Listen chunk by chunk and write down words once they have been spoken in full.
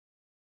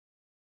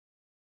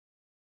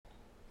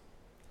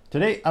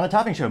Today on the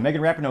Topping Show,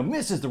 Megan Rapinoe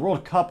misses the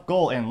World Cup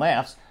goal and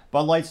laughs.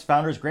 Bud Light's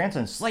founder's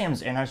grandson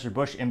slams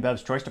Anheuser-Busch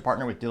InBev's choice to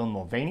partner with Dylan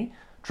Mulvaney.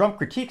 Trump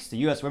critiques the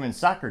U.S. women's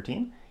soccer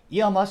team.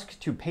 Elon Musk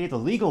to pay the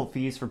legal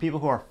fees for people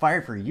who are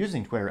fired for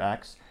using Twitter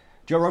X.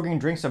 Joe Rogan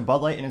drinks some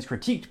Bud Light and is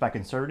critiqued by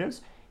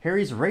conservatives.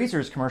 Harry's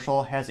Razors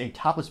commercial has a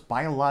topless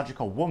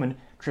biological woman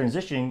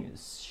transitioning,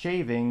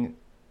 shaving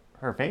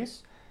her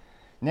face.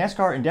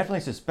 NASCAR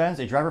indefinitely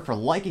suspends a driver for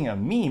liking a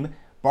meme.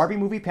 Barbie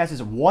Movie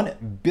passes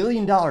 $1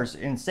 billion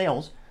in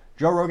sales.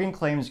 Joe Rogan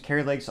claims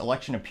Kari Lake's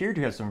election appeared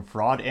to have some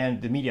fraud,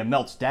 and the media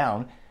melts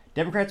down.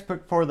 Democrats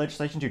put forward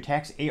legislation to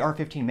tax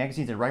AR-15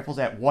 magazines and rifles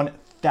at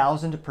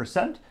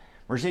 1,000%.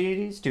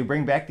 Mercedes to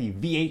bring back the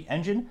V8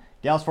 engine.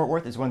 Dallas-Fort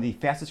Worth is one of the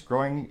fastest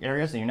growing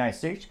areas in the United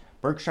States.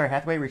 Berkshire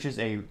Hathaway reaches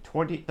a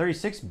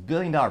 $36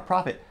 billion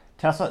profit.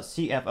 Tesla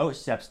CFO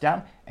steps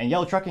down, and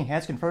Yellow Trucking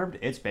has confirmed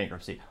its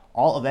bankruptcy.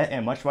 All of that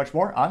and much, much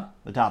more on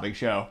The Topic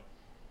Show.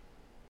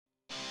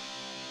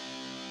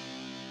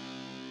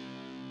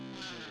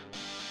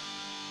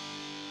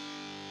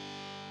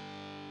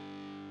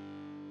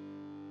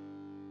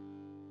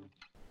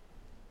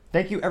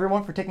 Thank you,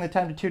 everyone, for taking the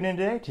time to tune in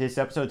today. Today's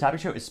episode of Topic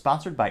Show is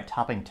sponsored by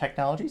Topping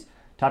Technologies.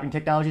 Topping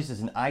Technologies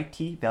is an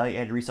IT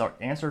value-added reseller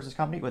and services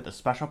company with a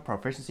special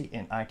proficiency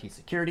in IT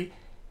security.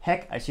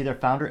 Heck, I see their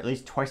founder at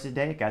least twice a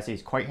day. Gotta say,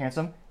 he's quite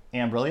handsome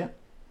and brilliant.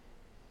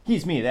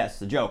 He's me, that's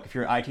the joke. If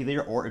you're an IT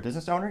leader or a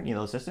business owner, need a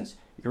little assistance,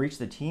 you can reach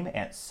the team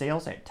at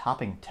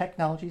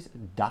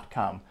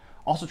sales@toppingtechnologies.com.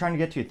 Also trying to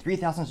get to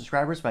 3,000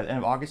 subscribers by the end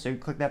of August, so you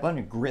can click that button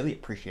and greatly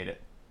appreciate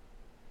it.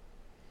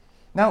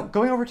 Now,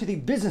 going over to the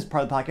business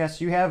part of the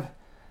podcast, you have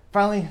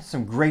finally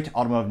some great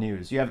automotive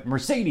news. You have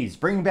Mercedes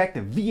bringing back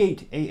the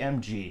V8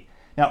 AMG.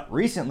 Now,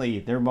 recently,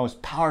 their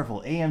most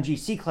powerful AMG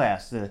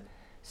C-Class, the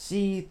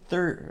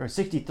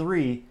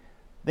C63,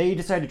 they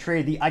decided to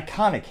trade the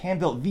iconic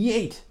hand-built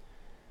V8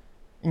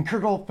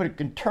 internal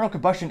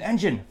combustion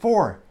engine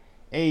for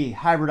a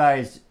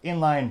hybridized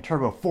inline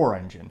turbo 4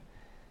 engine.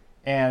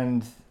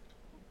 And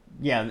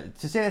yeah,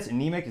 to say that's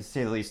anemic is to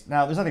say the least.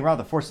 Now, there's nothing wrong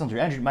with the 4-cylinder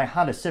engine. My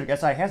Honda Civic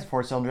Si has a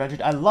 4-cylinder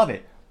engine. I love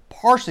it,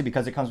 partially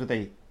because it comes with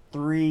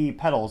 3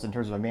 pedals in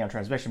terms of a manual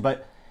transmission.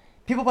 But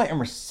people buy a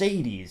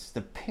Mercedes,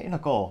 the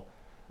pinnacle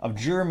of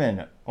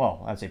German,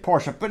 well, I'd say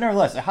Porsche, but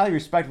nevertheless, a highly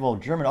respectable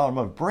German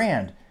automotive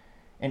brand.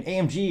 And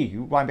AMG,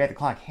 you wind back the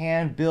clock,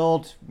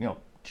 hand-built,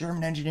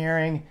 German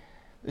engineering.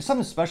 There's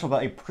something special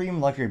about a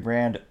premium luxury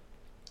brand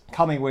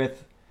coming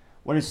with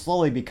what is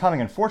slowly becoming,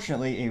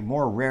 unfortunately, a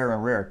more rare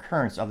and rare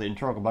occurrence of the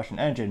internal combustion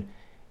engine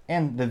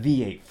and the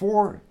V8.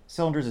 4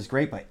 cylinders is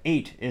great, but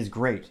 8 is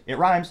great. It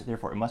rhymes,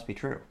 therefore it must be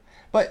true.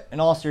 But in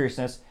all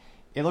seriousness,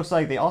 it looks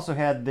like they also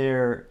had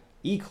their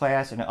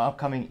E-Class and an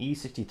upcoming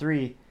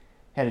E63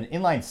 had an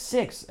inline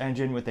 6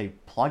 engine with a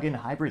plug-in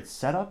hybrid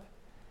setup.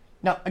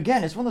 Now,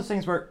 again, it's one of those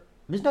things where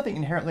there's nothing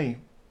inherently,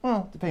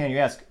 depending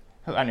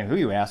on who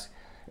you ask,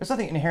 there's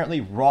nothing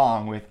inherently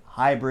wrong with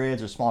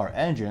hybrids or smaller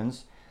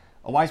engines.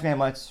 A wise man,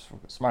 much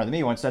smarter than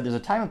me, once said there's a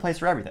time and place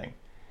for everything.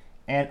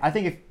 And I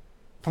think if,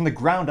 from the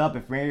ground up,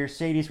 if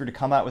Mercedes were to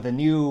come out with a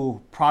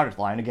new product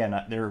line, again,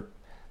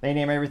 they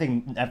name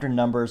everything after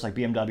numbers like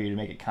BMW to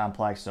make it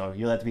complex, so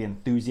you'll have to be an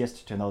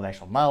enthusiast to know the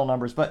actual model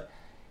numbers. But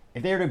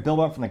if they were to build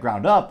one from the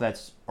ground up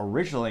that's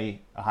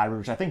originally a hybrid,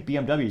 which I think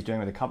BMW is doing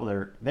with a couple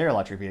of their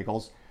electric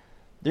vehicles,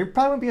 there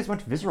probably wouldn't be as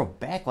much visceral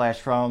backlash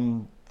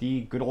from the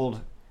good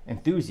old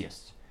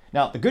enthusiasts.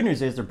 Now, the good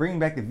news is they're bringing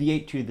back the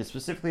V8 to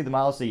specifically the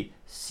models, the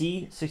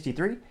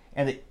C63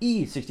 and the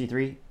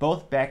E63,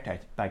 both back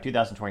by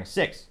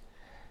 2026.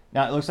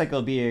 Now, it looks like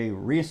there'll be a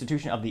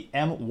reinstitution of the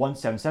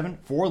M177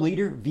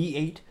 4-liter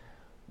V8,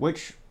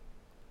 which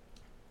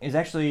is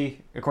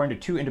actually, according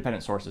to 2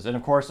 independent sources. And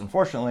of course,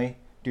 unfortunately,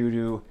 due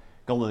to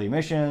global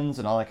emissions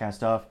and all that kind of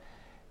stuff,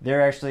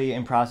 they're actually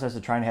in process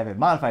of trying to have it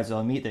modified so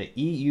it'll meet the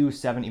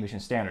EU7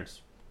 emission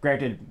standards.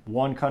 Granted,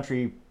 one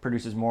country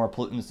produces more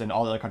pollutants than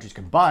all the other countries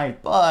combined,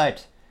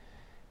 but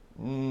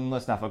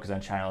let's not focus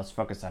on China. Let's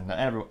focus on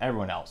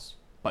everyone else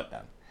but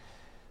them.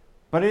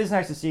 But it is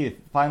nice to see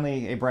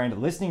finally a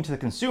brand listening to the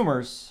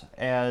consumers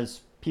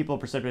as people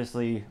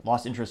precipitously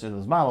lost interest in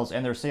those models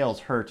and their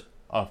sales hurt,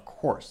 of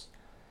course.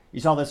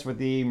 You saw this with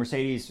the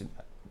Mercedes.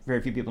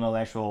 Very few people know the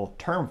actual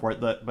term for it,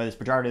 but it's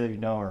pejoratively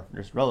known, or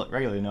just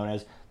regularly known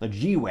as the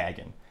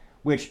G-Wagon,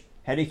 which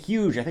had a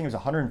huge, I think it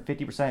was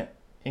 150%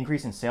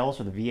 increase in sales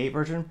for the V8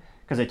 version,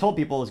 because they told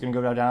people it was going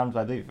to go down to,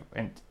 I believe,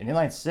 an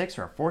inline 6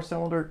 or a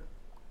 4-cylinder,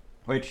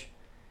 which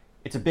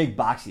it's a big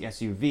boxy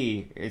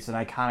SUV. It's an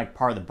iconic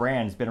part of the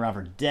brand. It's been around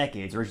for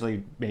decades,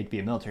 originally made to be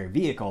a military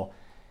vehicle.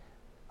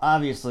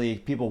 Obviously,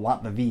 people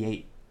want the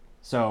V8.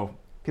 So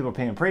people are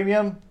paying a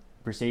premium.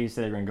 Mercedes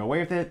said they're going to go away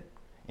with it.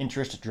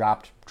 Interest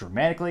dropped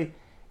dramatically,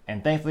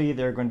 and thankfully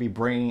they're going to be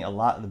bringing a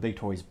lot of the big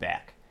toys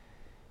back.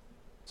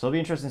 So it'll be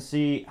interesting to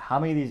see how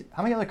many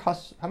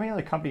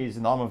other companies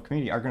in the automotive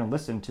community are going to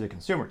listen to the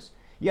consumers.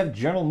 You have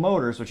General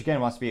Motors, which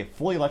again wants to be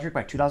fully electric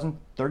by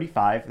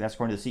 2035. That's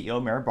according to the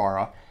CEO, Mary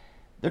Barra.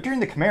 They're turning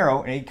the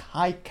Camaro, an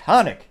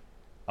iconic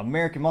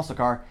American muscle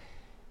car,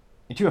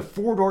 into a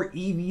 4-door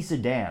EV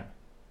sedan.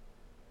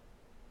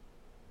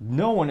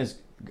 No one is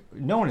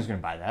going to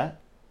buy that.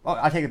 Oh,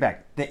 I take it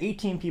back. The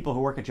 18 people who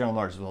work at General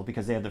Motors will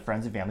because they have the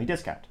friends and family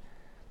discount.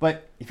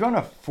 But if you want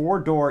a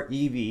 4-door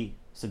EV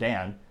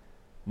sedan,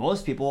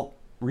 most people,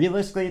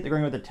 realistically, they're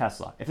going with the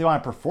Tesla. If they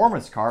want a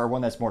performance car or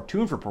one that's more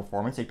tuned for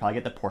performance, they'd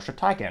probably get the Porsche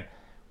Taycan,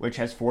 which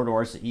has 4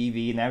 doors, EV,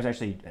 and that was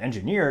actually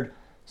engineered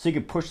so you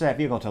could push that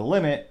vehicle to the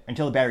limit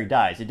until the battery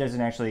dies. It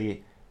doesn't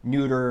actually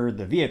neuter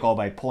the vehicle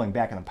by pulling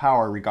back on the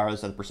power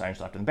regardless of the percentage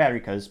left in the battery,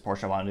 because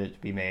Porsche wanted it to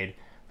be made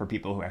for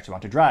people who actually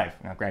want to drive.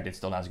 Now, granted, it's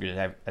still not as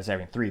good as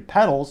having 3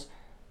 pedals,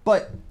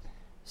 but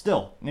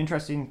still an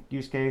interesting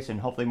use case,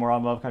 and hopefully more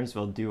automotive companies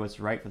will do what's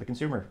right for the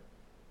consumer,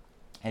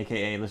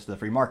 aka listen to the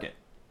free market.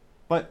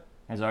 But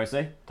as I always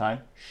say,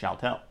 time shall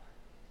tell.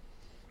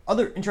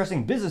 Other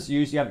interesting business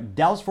news, you have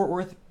Dallas-Fort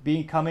Worth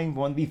becoming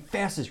one of the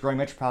fastest growing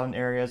metropolitan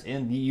areas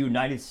in the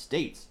United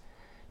States.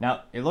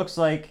 Now, it looks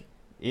like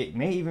it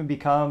may even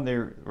become,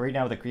 they're right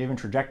now with a given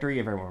trajectory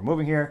of everyone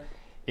moving here,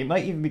 it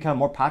might even become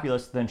more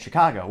populous than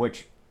Chicago,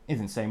 which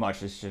isn't saying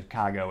much, as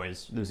Chicago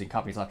is losing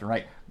companies left and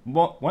right.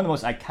 One of the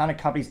most iconic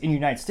companies in the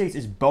United States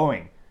is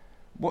Boeing.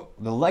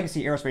 The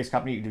legacy aerospace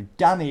company who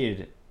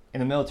dominated in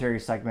the military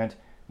segment,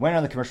 went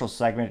on the commercial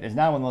segment, is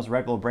now one of the most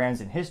reputable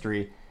brands in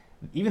history.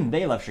 Even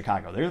they left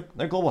Chicago.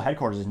 Their global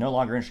headquarters is no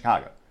longer in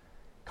Chicago.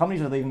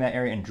 Companies are leaving that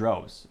area in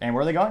droves. And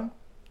where are they going?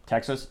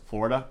 Texas,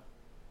 Florida.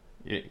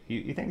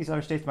 You think these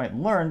other states might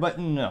learn, but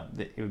no,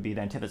 it would be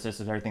the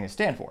antithesis of everything they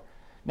stand for.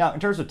 Now, in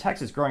terms of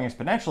Texas growing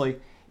exponentially,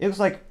 it looks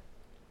like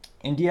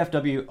in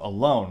DFW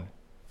alone,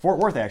 Fort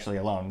Worth actually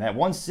alone, that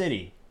one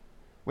city,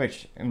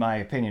 which in my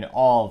opinion,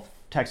 all of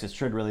Texas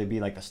should really be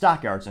like the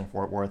stockyards in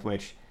Fort Worth,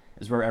 which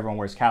is where everyone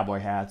wears cowboy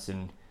hats,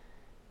 and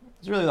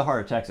it's really the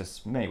heart of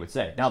Texas, many would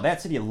say. Now,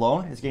 that city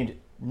alone has gained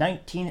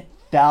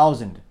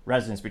 19,000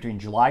 residents between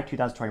July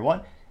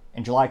 2021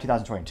 and July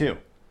 2022.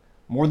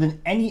 More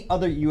than any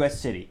other U.S.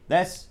 city.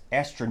 That's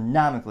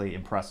astronomically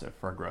impressive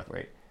for a growth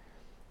rate.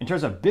 In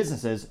terms of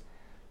businesses,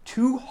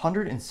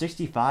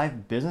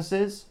 265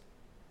 businesses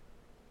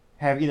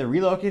have either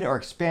relocated or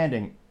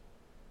expanding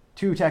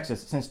to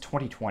Texas since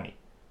 2020.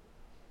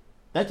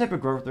 That type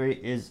of growth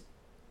rate is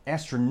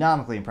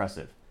astronomically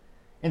impressive.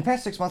 In the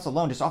past 6 months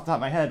alone, just off the top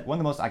of my head, one of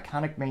the most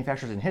iconic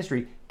manufacturers in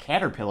history,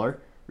 Caterpillar,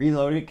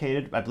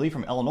 relocated, I believe,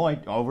 from Illinois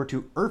over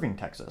to Irving,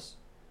 Texas.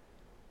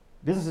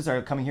 Businesses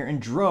are coming here in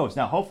droves.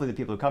 Now, hopefully the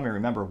people who come here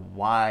remember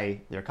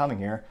why they're coming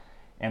here,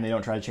 and they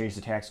don't try to change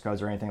the tax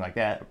codes or anything like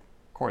that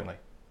accordingly.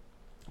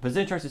 But it's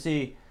interesting to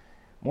see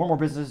more and more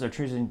businesses are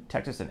choosing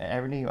Texas than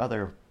any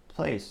other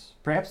place.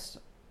 Perhaps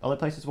other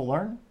places will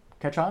learn,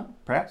 catch on,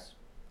 perhaps.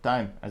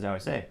 Time, as I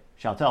always say,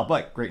 shall tell.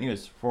 But great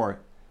news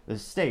for the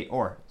state,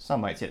 or some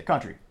might say the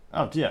country,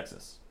 of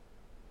Texas.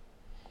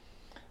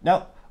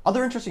 Now,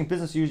 other interesting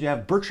business news, you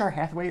have Berkshire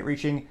Hathaway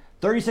reaching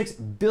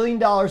 $36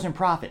 billion in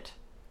profit.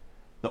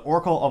 The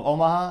Oracle of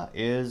Omaha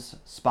is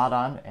spot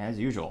on as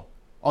usual.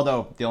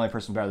 Although the only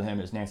person better than him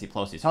is Nancy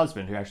Pelosi's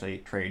husband, who actually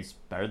trades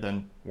better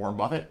than Warren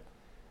Buffett.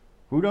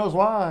 Who knows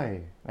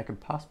why that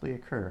could possibly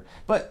occur?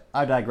 But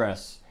I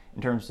digress.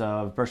 In terms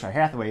of Berkshire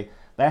Hathaway,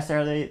 last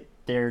Saturday,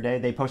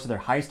 they posted their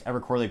highest ever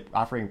quarterly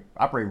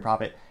operating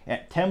profit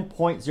at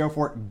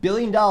 $10.04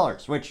 billion,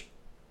 which,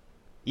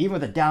 even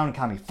with a down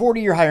economy,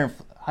 40-year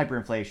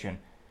hyperinflation,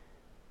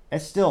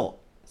 it's still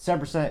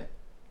 7%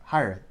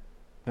 higher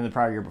than the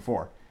prior year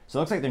before. So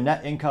it looks like their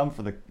net income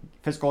for the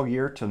fiscal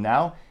year till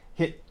now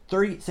hit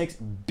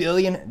 $36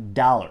 billion.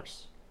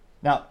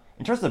 Now,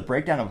 in terms of the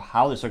breakdown of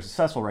how they're so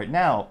successful right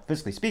now,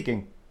 fiscally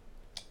speaking,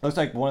 it looks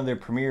like one of their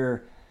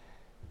premier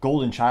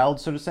golden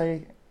child, so to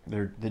say,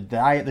 the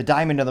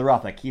diamond in the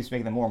rough that keeps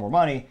making them more and more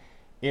money,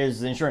 is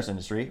the insurance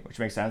industry, which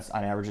makes sense.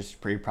 On average, it's a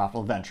pretty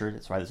profitable venture.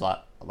 That's why there's a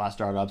lot of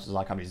startups, there's a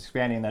lot of companies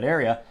expanding in that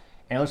area.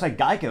 And it looks like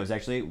Geico is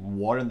actually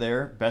one of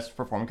their best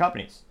performing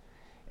companies.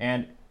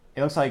 And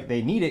it looks like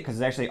they need it because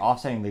it's actually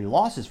offsetting the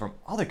losses from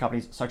other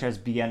companies such as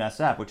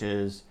BNSF, which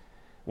is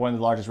one of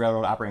the largest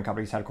railroad operating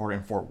companies headquartered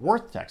in Fort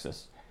Worth,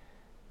 Texas.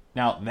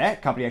 Now,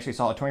 that company actually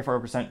saw a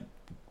 24%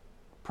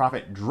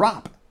 profit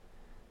drop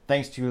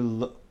thanks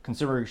to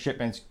consumer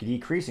shipments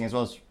decreasing as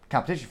well as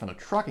competition from the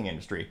trucking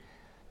industry.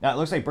 Now, it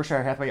looks like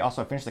Berkshire Hathaway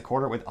also finished the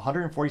quarter with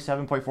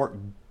 $147.4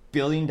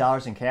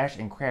 billion in cash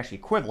and cash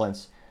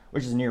equivalents,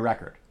 which is a near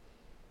record,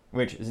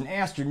 which is an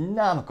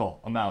astronomical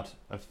amount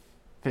of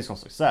fiscal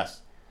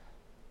success.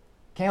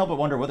 Can't help but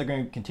wonder what they're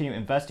going to continue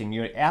investing.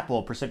 You know,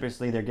 Apple,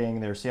 precipitously, they're getting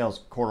their sales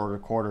quarter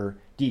to quarter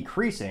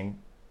decreasing.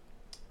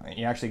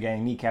 You're actually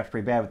getting kneecapped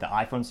pretty bad with the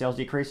iPhone sales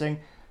decreasing,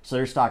 so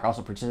their stock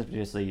also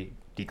precipitously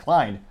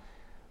declined.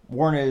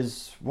 Warren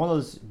is one of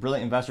those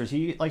brilliant investors.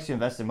 He likes to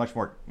invest in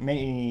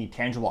many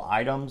tangible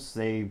items.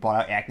 They bought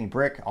out Acme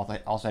Brick,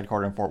 also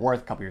headquartered in Fort Worth,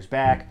 a couple years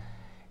back.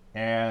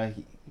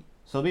 And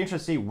so it'll be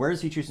interesting to see where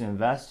does he choose to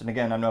invest. And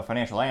again, I'm no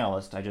financial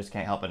analyst. I just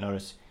can't help but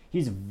notice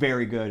he's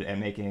very good at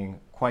making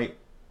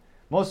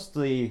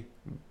mostly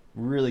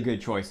really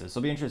good choices. So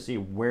it'll be interesting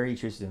to see where he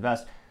chooses to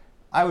invest.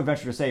 I would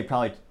venture to say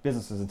probably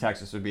businesses in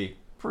Texas would be a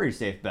pretty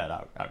safe bet,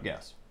 I would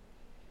guess.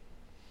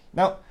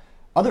 Now,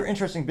 other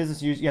interesting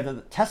business news, you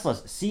have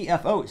Tesla's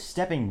CFO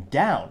stepping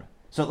down.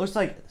 So it looks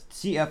like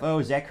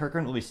CFO Zach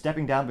Kirkland will be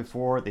stepping down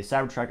before the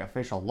Cybertruck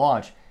official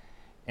launch.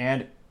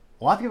 And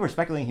a lot of people are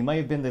speculating he might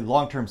have been the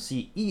long-term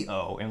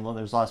CEO. And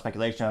there's a lot of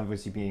speculation of,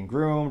 was he being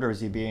groomed or is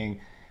he being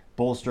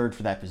bolstered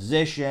for that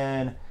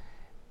position?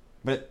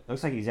 But it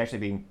looks like he's actually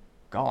being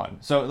gone.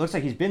 So it looks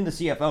like he's been the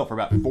CFO for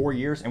about 4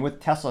 years, and with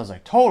Tesla as a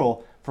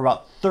total for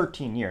about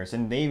 13 years.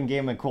 And they even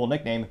gave him a cool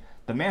nickname,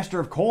 the Master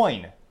of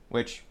Coin,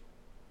 which,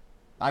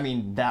 I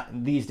mean, that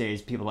these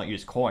days people don't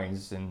use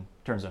coins in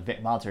terms of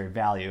monetary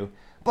value,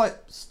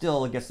 but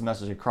still it gets the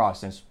message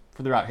across, since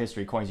throughout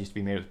history coins used to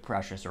be made with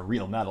precious or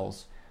real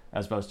metals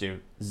as opposed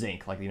to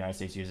zinc, like the United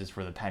States uses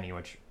for the penny,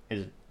 which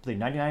is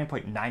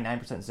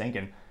 99.99% zinc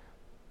and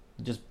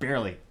just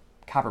barely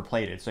copper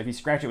plated. So if you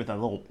scratch it with a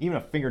little, even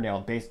a fingernail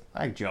base,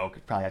 I joke,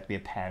 it'd probably have to be a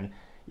pen,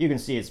 you can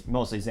see it's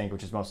mostly zinc,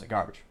 which is mostly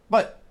garbage.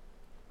 But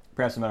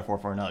perhaps a metaphor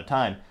for another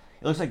time.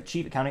 It looks like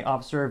Chief Accounting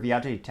Officer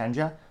Vijay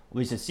Tenja will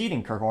be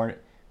succeeding Kirkhorn,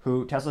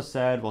 who Tesla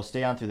said will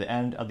stay on through the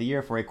end of the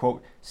year for a,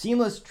 quote,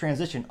 seamless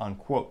transition,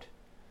 unquote.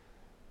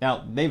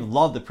 Now, they've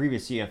loved the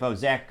previous CFO,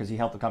 Zach, because he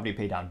helped the company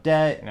pay down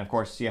debt, and of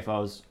course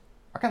CFOs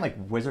are kind of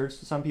like wizards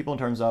to some people in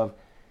terms of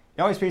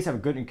it always pays to have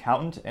a good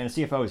accountant, and a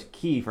CFO is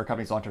key for a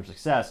company's long-term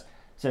success,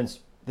 since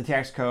the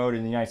tax code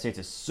in the United States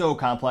is so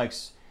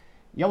complex.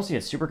 You almost need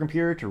a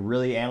supercomputer to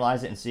really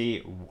analyze it and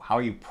see how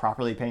are you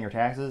properly paying your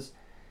taxes,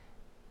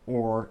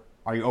 or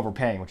are you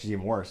overpaying, which is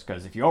even worse,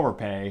 because if you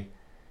overpay,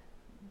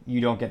 you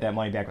don't get that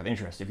money back with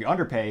interest. If you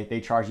underpay, they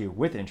charge you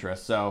with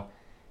interest. So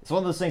it's one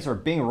of those things where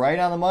being right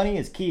on the money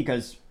is key,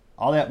 because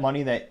all that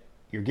money that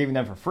you're giving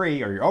them for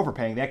free or you're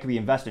overpaying, that could be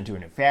invested into a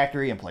new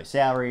factory, employee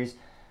salaries.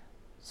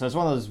 So it's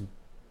one of those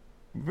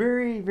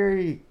very,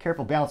 very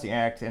careful balancing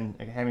act, and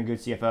having a good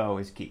CFO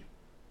is key.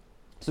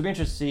 So it'll be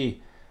interesting to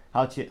see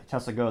how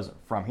Tesla goes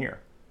from here.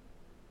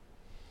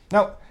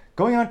 Now,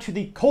 going on to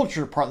the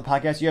culture part of the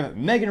podcast, you have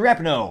Megan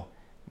Rapinoe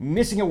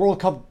missing a World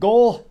Cup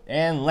goal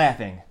and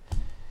laughing.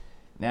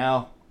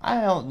 Now,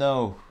 I don't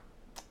know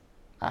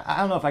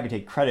if I could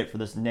take credit for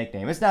this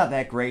nickname. It's not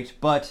that great,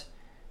 but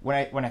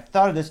when I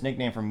thought of this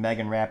nickname from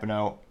Megan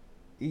Rapinoe,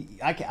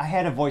 I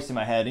had a voice in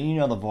my head, and you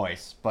know the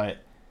voice, but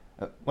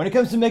when it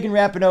comes to Megan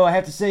Rapinoe, I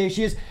have to say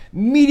she is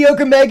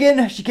mediocre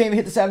Megan. She can't even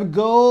hit the side of a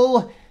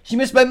goal. She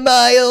missed by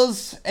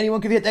miles.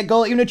 Anyone can hit that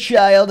goal, even a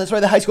child. That's why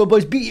the high school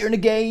boys beat her in a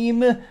game.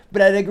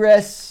 But I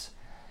digress.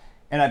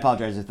 And I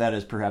apologize if that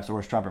is perhaps the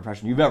worst Trump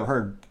impression you've ever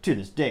heard to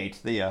this date.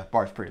 The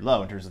bar's pretty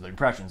low in terms of the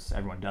impressions.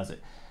 Everyone does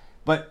it.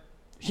 But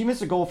she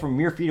missed a goal from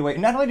mere feet away.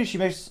 And not only did she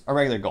miss a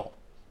regular goal,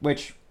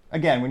 which,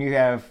 again, when you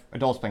have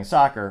adults playing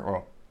soccer,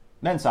 or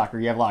men's soccer,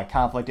 you have a lot of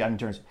conflict in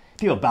terms of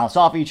people bounce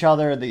off each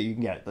other. That you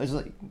can get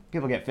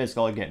people get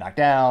physical, you get knocked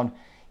down.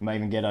 You might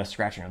even get a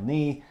scratch on your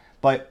knee.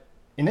 But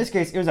in this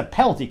case, it was a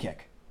penalty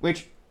kick,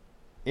 which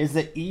is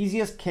the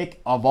easiest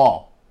kick of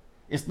all.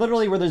 It's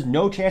literally where there's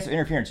no chance of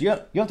interference. You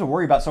don't have to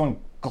worry about someone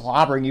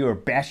clobbering you or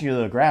bashing you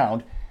to the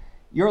ground.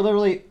 You're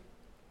literally,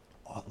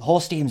 the whole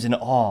stadium's in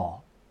awe.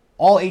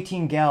 All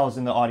 18 gals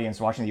in the audience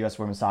watching the U.S.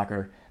 women's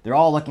soccer, they're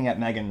all looking at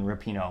Megan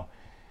Rapinoe.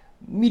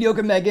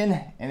 Mediocre Megan,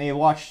 and they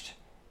watched,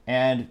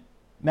 and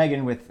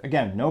Megan, with,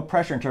 again, no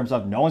pressure in terms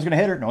of no one's going to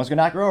hit her, no one's going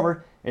to knock her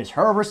over, it's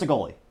her versus the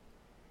goalie.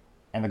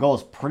 And the goal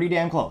is pretty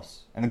damn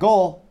close. And the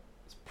goal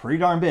is pretty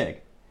darn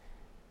big.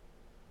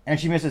 And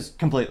she misses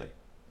completely.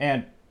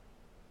 And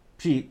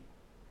she,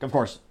 of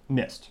course,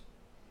 missed.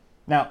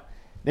 Now,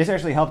 this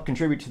actually helped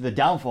contribute to the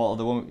downfall of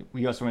the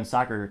U.S. women's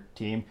soccer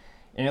team.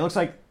 And it looks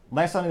like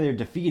last Sunday they were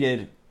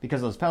defeated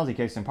because of those penalty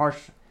kicks in part,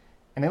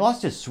 and they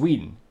lost to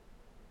Sweden.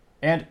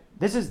 And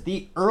this is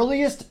the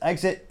earliest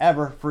exit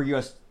ever for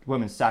U.S.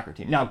 women's soccer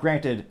team. Now,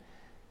 granted,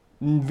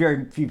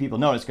 very few people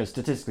notice because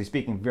statistically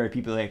speaking, very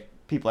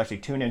people actually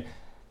tune in.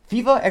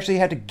 FIFA actually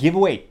had to give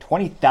away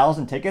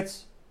 20,000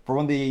 tickets for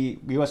one of the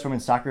U.S.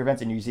 women's soccer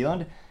events in New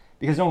Zealand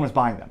because no one was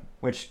buying them,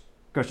 which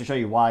goes to show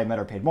you why men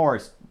are paid more.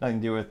 It's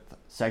nothing to do with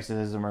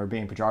sexism or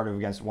being pejorative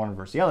against one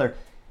versus the other.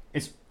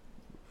 It's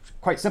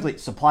quite simply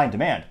supply and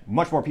demand.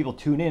 Much more people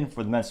tune in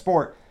for the men's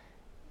sport.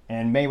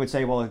 And May would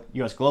say, well,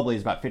 U.S. globally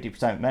is about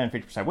 50% men and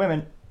 50%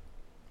 women.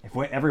 If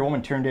every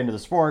woman turned into the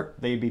sport,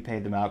 they'd be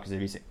paid them out because they'd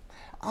be safe.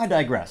 I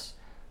digress.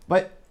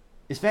 But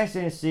it's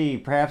fascinating to see.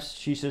 Perhaps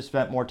she should have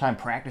spent more time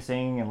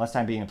practicing and less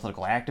time being a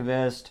political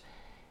activist.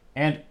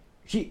 And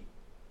she,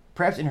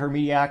 perhaps in her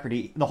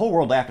mediocrity, the whole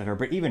world laughed at her,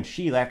 but even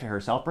she laughed at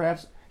herself,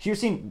 perhaps. She was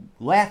seen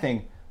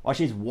laughing while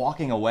she's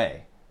walking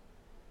away.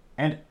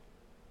 And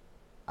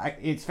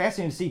it's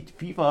fascinating to see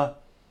FIFA,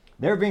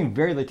 they're being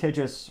very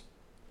litigious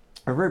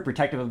or very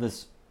protective of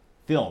this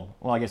film.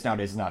 Well, I guess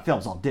nowadays it's not film,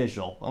 it's all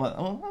digital.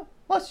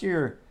 Unless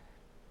you're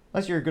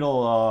good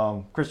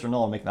old Christopher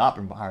Nolan making the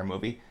Oppenheimer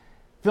movie.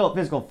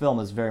 Physical film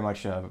is very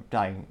much a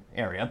dying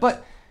area.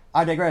 But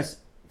I digress.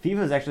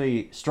 FIFA is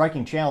actually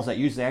striking channels that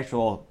use the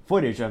actual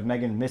footage of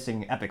Megan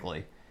missing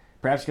epically.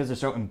 Perhaps because they're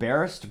so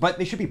embarrassed, but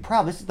they should be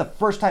proud. This is the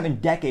first time in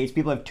decades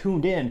people have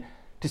tuned in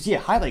to see a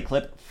highlight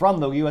clip from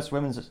the U.S.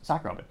 women's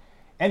soccer open.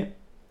 And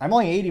I'm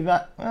only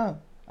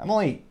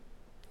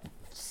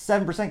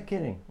 7%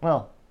 kidding.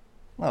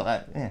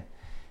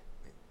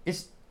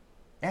 It's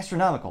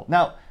astronomical.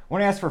 Now,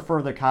 when I asked for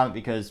further comment,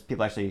 because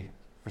people actually,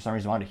 for some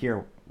reason, wanted to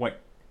hear what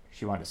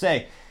she wanted to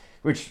say,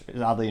 which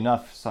is oddly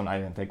enough something I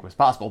didn't think was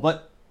possible,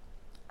 but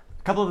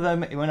a couple of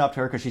them went up to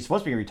her because she's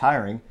supposed to be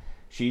retiring.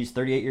 She's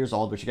 38 years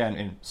old, which again,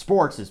 in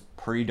sports is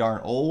pretty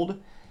darn old,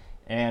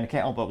 and I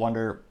can't help but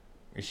wonder,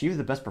 is she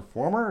the best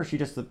performer, or is she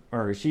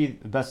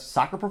the best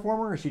soccer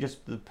performer, or is she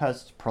just the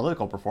best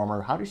political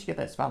performer? How did she get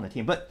that spot on the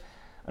team? But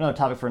another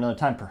topic for another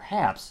time,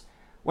 perhaps.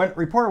 When a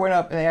reporter went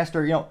up and they asked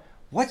her,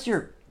 what's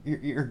your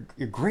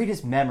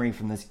greatest memory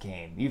from this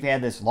game? You've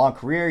had this long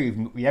career,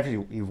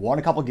 you've won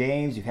a couple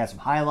games, you've had some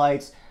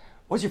highlights.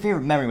 What's your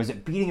favorite memory? Was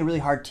it beating a really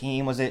hard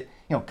team? Was it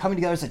coming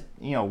together,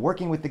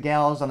 working with the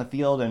gals on the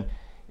field and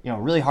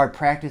really hard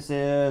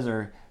practices,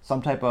 or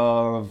some type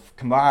of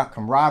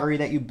camaraderie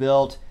that you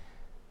built?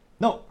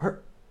 No,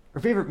 her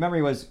favorite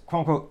memory was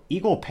quote unquote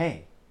equal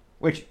pay,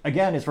 which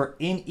again is for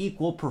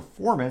unequal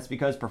performance,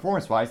 because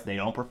performance-wise they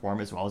don't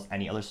perform as well as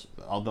any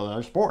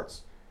other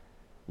sports.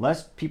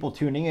 Less people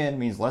tuning in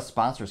means less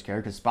sponsors care,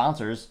 because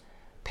sponsors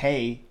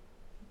pay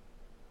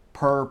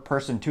per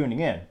person tuning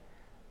in.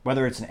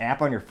 Whether it's an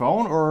app on your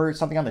phone or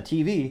something on the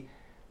TV,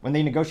 when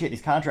they negotiate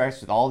these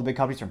contracts with all the big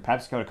companies from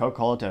PepsiCo to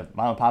Coca-Cola to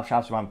mom and pop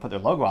shops who want to put their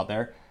logo out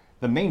there,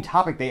 the main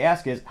topic they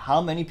ask is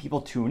how many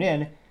people tune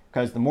in,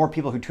 because the more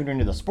people who tune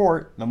into the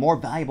sport, the more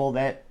valuable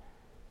that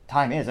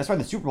time is. That's why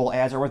the Super Bowl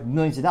ads are worth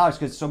millions of dollars,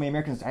 because so many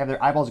Americans have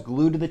their eyeballs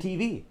glued to the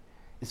TV.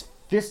 It's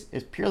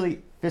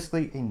purely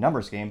fiscally a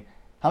numbers game.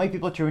 How many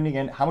people are tuning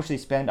in, how much they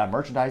spend on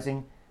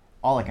merchandising,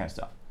 all that kind of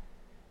stuff.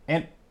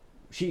 And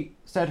she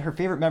said her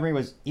favorite memory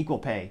was equal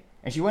pay.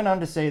 And she went on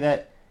to say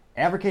that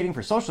advocating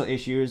for social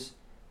issues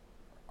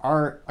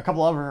are a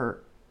couple of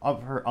her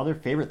other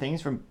favorite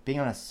things from being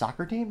on a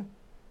soccer team.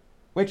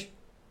 Which,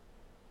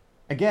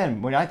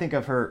 again, when I think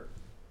of her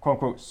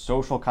quote-unquote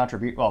social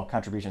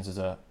contributions is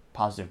a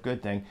positive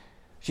good thing.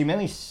 She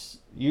mainly,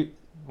 sat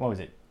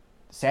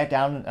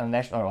down on the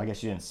national, I guess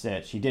she didn't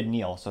sit. She did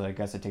kneel, so I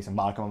guess it takes a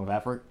modicum of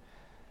effort.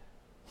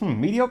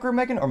 Mediocre,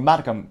 Megan, or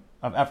modicum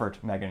of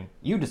effort, Megan?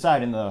 You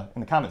decide in the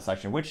comment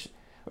section which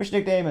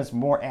nickname is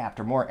more apt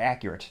or more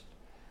accurate.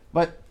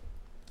 But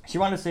she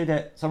wanted to say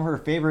that some of her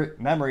favorite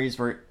memories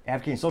for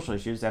advocating social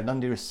issues have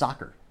nothing to do with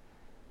soccer.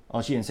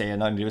 Well, she didn't say it had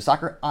nothing to do with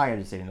soccer. I had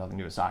to say it had nothing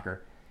to do with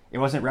soccer. It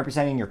wasn't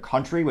representing your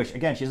country, which,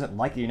 again, she doesn't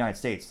like the United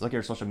States. Look at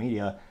her social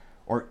media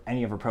or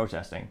any of her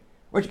protesting.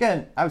 Which,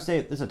 again, I would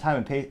say there's a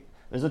time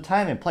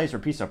and place for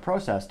peaceful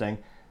protesting.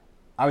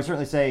 I would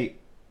certainly say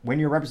when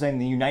you're representing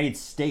the United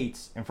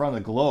States in front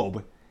of the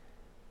globe,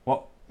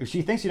 well, if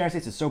she thinks the United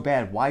States is so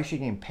bad, why is she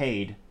getting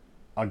paid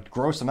a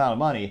gross amount of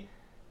money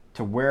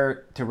to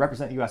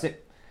represent the U.S.?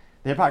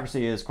 The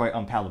hypocrisy is quite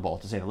unpalatable,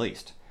 to say the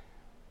least.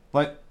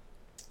 But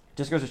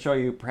just goes to show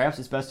you, perhaps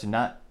it's best to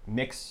not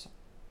mix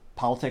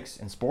politics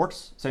and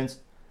sports, since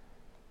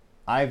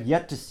I've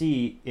yet to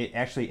see it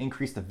actually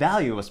increase the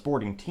value of a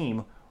sporting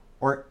team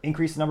or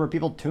increase the number of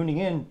people tuning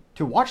in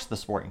to watch the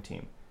sporting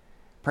team.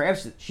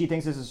 Perhaps she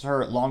thinks this is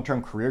her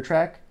long-term career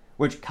track,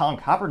 which Colin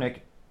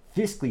Kaepernick,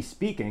 fiscally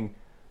speaking,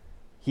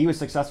 he was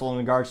successful in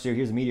regards to, he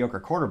was a mediocre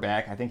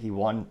quarterback. I think he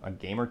won a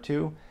game or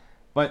two,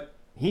 but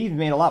he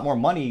made a lot more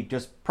money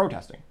just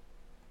protesting.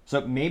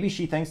 So maybe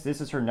she thinks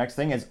this is her next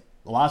thing, as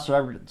a lot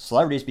of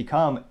celebrities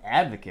become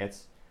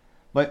advocates.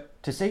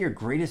 But to say your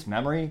greatest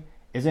memory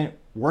isn't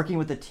working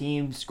with the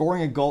team,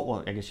 scoring a goal.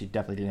 Well, I guess she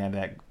definitely didn't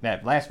have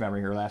that last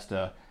memory. Her last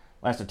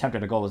attempt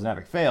at a goal was an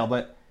epic fail.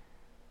 But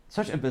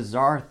such a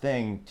bizarre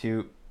thing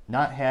to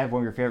not have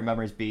one of your favorite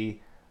memories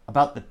be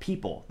about the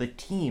people, the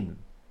team,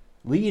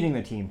 leading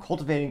the team,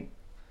 cultivating.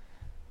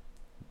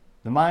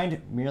 The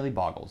mind merely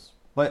boggles.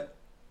 But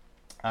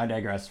I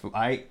digress.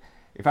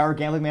 If I were a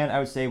gambling man, I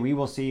would say we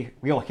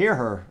will hear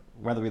her,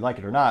 whether we like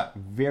it or not,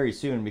 very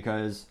soon,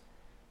 because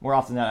more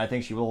often than not, I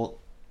think she will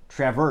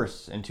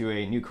traverse into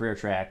a new career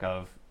track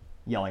of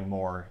yelling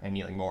more and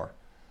kneeling more.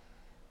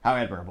 How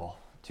admirable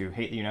to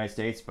hate the United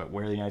States, but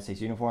wear the United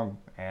States uniform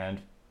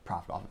and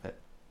profit off of it.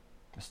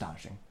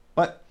 Astonishing.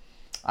 But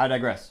I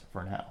digress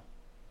for now.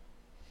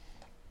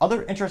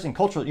 Other interesting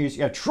cultural news,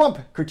 you have Trump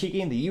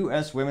critiquing the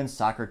U.S. women's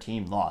soccer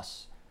team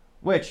loss,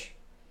 which,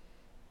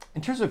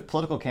 in terms of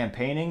political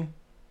campaigning,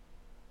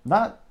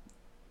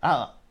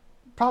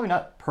 probably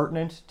not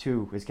pertinent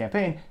to his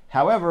campaign.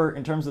 However,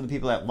 in terms of the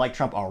people that like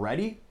Trump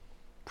already,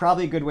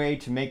 probably a good way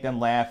to make them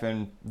laugh,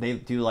 and they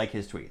do like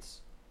his tweets.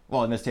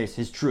 Well, in this case,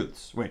 his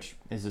truths, which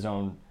is his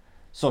own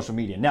social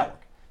media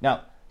network.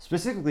 Now,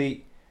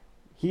 specifically,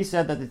 he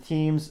said that the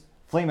team's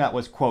flameout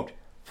was, quote,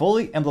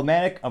 fully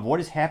emblematic of what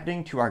is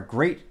happening to our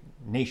great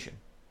nation.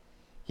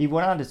 He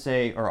went on to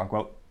say, or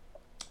unquote,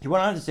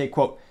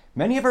 quote,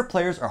 many of our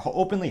players are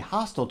openly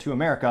hostile to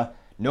America.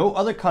 No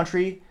other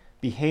country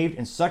behaved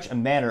in such a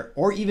manner,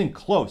 or even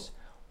close.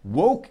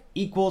 Woke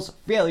equals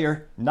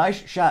failure.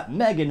 Nice shot,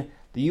 Megan.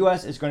 The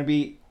U.S. is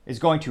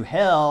going to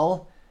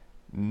hell.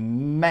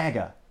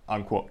 MAGA,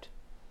 unquote.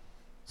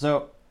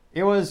 So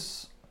there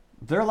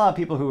are a lot of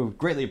people who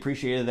greatly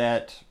appreciated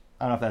that.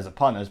 I don't know if that's a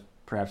pun. That's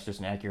perhaps just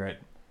an accurate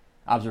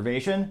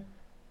observation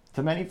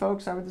to many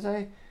folks, I would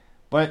say.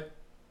 But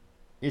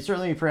it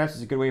certainly perhaps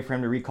is a good way for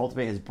him to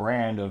recultivate his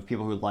brand of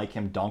people who like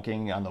him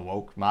dunking on the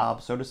woke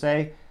mob, so to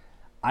say.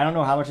 I don't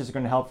know how much it's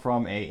going to help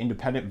from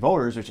independent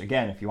voters, which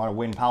again, if you want to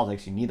win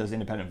politics, you need those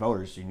independent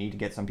voters. You need to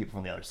get some people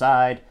from the other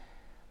side.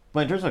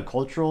 But in terms of a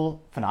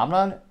cultural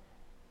phenomenon,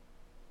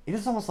 it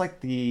is almost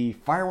like the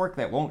firework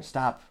that won't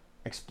stop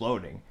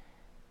exploding.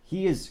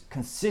 He is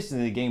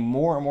consistently getting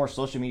more and more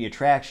social media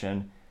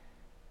traction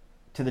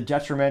to the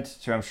detriment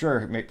to, I'm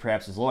sure,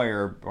 perhaps his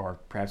lawyer or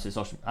perhaps his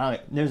social...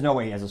 there's no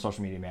way he has a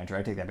social media manager.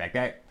 I take that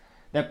back.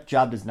 That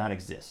job does not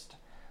exist.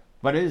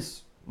 But it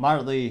is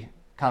moderately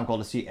comical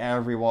to see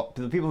everyone,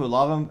 to the people who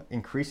love him,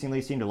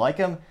 increasingly seem to like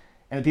him,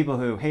 and the people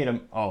who hate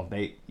him,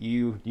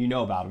 you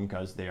know about him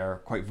because they are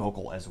quite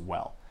vocal as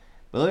well.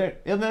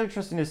 But it'll be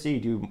interesting to see,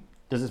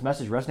 does this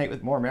message resonate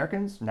with more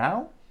Americans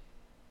now?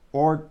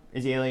 Or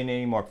is he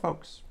alienating more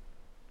folks?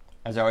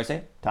 As I always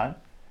say, time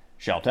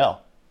shall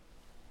tell.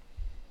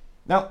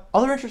 Now,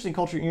 other interesting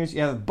culture news,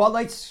 you have Bud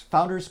Light's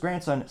founder's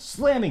grandson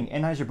slamming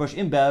Anheuser-Busch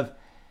InBev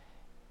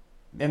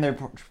and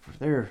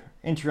their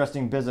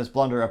interesting business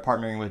blunder of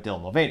partnering with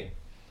Dylan Mulvaney.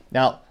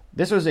 Now,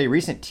 this was a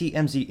recent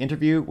TMZ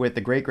interview with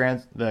the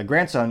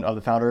grandson of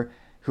the founder,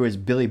 who is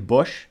Billy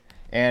Bush,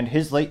 and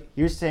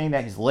he was saying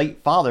that his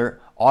late father,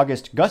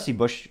 August Gussie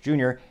Bush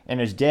Jr., and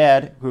his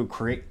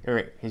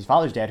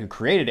father's dad, who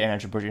created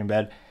Anheuser-Busch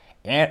InBev,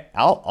 and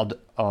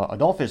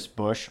Adolphus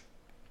Bush,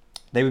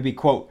 they would be,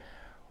 quote,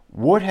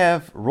 would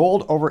have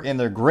rolled over in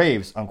their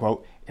graves,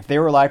 unquote, if they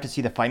were alive to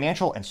see the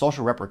financial and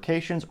social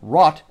repercussions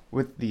wrought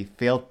with the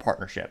failed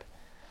partnership.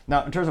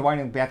 Now, in terms of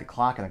winding back the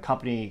clock in the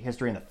company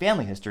history and the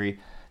family history,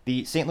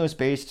 the St.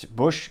 Louis-based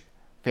Bush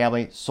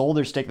family sold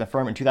their stake in the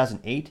firm in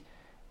 2008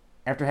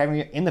 after having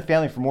it in the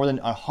family for more than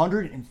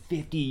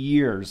 150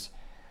 years.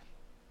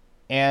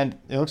 And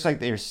it looks like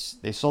they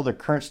sold their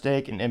current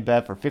stake in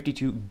InBev for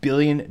 $52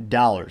 billion.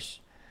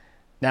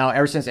 Now,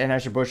 ever since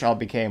Anheuser-Busch all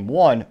became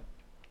one,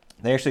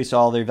 they actually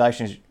saw their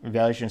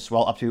valuation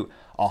swell up to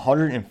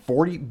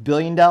 $140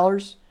 billion.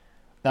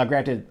 Now,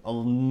 granted,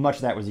 much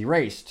of that was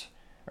erased.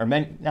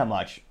 Not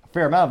much. A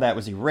fair amount of that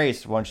was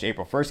erased once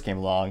April 1st came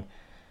along.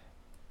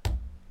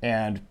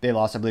 And they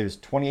lost, I believe, it was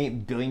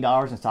 $28 billion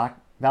in stock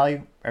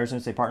value ever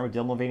since they partnered with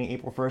Dylan Mulvaney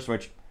April 1st,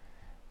 which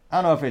I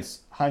don't know if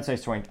it's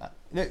hindsight's 20.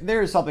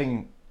 There is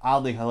something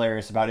oddly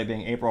hilarious about it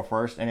being April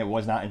 1st, and it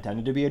was not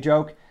intended to be a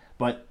joke,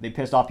 but they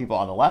pissed off people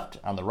on the left,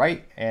 on the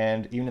right,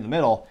 and even in the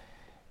middle,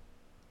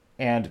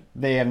 and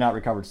they have not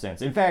recovered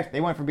since. In fact,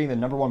 they went from being the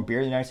number one beer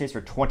in the United States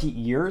for 20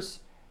 years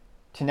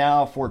to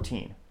now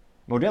 14.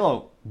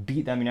 Modelo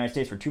beat them in the United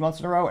States for 2 months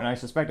in a row, and I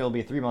suspect it'll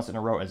be 3 months in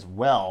a row as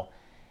well.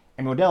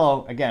 And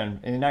Modelo, again,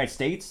 in the United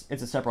States,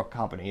 it's a separate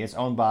company. It's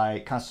owned by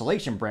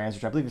Constellation Brands,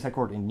 which I believe is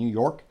headquartered in New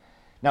York.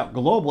 Now,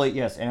 globally,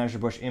 yes,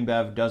 Anheuser-Busch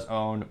InBev does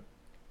own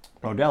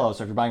Modelo.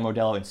 So if you're buying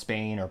Modelo in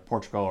Spain or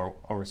Portugal or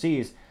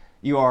overseas,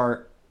 you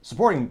are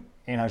supporting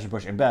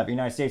Anheuser-Busch InBev. In the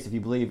United States, if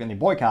you believe in the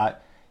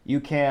boycott,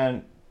 you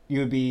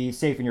would be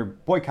safe in your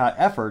boycott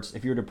efforts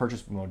if you were to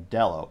purchase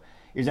Modelo.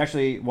 It was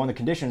actually one of the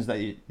conditions that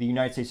the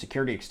United States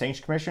Security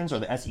Exchange Commissions, or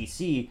the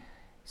SEC,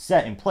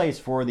 set in place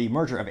for the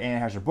merger of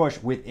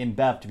Anheuser-Busch with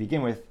InBev to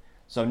begin with.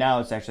 So now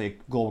it's actually a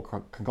global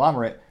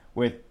conglomerate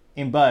with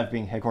InBev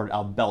being headquartered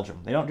out of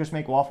Belgium. They don't just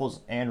make waffles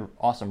and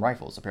awesome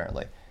rifles,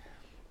 apparently.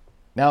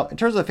 Now, in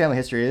terms of the family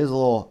history, I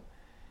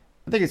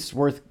think it's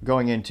worth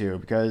going into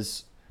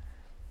because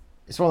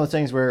it's one of those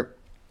things where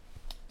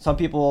some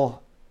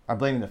people are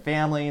blaming the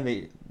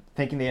family,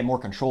 thinking they had more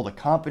control of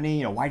the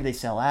company. Why did they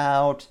sell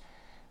out?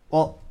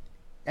 Well,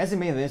 as in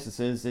many of the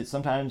instances, it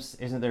sometimes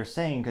isn't their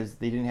saying because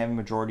they didn't have a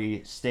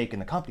majority stake in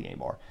the company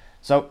anymore.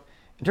 So,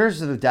 in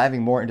terms of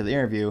diving more into the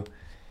interview,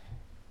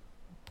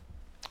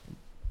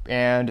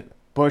 and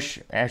Bush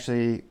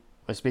actually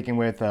was speaking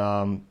with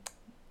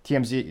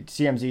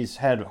TMZ's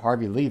head,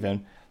 Harvey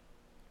Levin,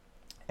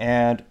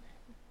 and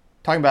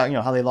talking about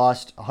how they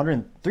lost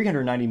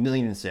 $390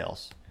 million in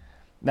sales.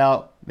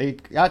 Now, they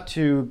got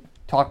to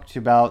talk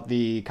about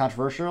the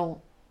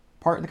controversial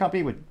part of the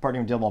company with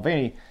partnering with Dylan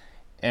Mulvaney,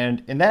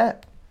 and in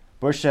that,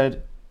 Bush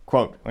said,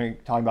 quote, when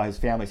talking about his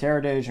family's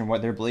heritage and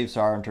what their beliefs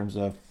are in terms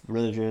of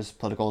religious,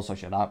 political,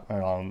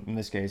 social, in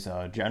this case,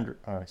 gender,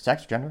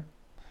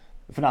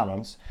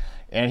 phenomenons.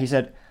 And he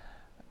said,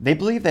 they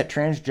believe that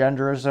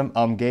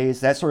transgenderism,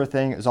 gays, that sort of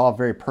thing is all a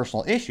very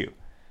personal issue,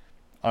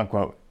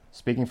 unquote.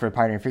 Speaking for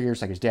pioneering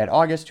figures like his dad,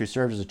 August, who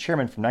served as a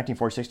chairman from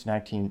 1946 to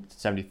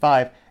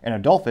 1975, and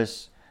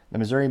Adolphus, the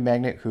Missouri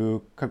magnate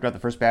who cooked up the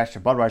first batch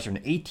of Budweiser in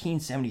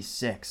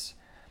 1876.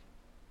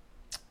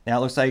 Now,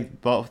 it looks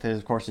like both,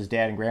 his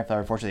dad and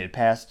grandfather, unfortunately, had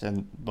passed,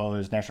 and both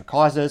his natural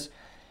causes.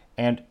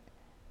 And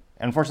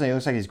unfortunately, it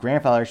looks like his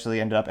grandfather actually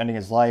ended up ending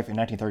his life in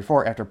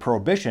 1934 after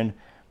Prohibition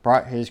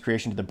brought his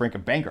creation to the brink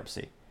of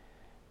bankruptcy.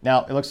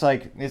 Now, it looks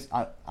like this.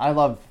 I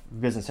love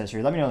business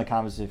history. Let me know in the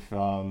comments if you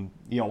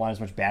don't want as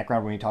much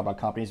background when you talk about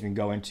companies. We can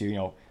go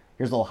into,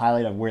 here's a little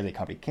highlight of where the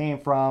company came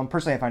from.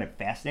 Personally, I find it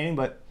fascinating,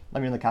 but let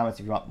me know in the comments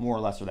if you want more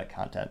or less of that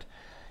content.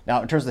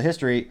 Now, in terms of the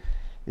history,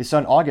 his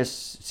son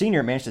August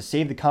Sr. managed to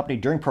save the company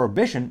during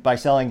Prohibition by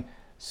selling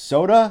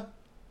soda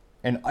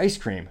and ice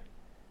cream,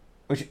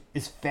 which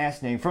is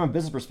fascinating from a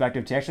business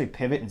perspective to actually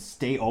pivot and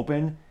stay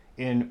open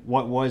in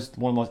what was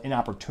one of the most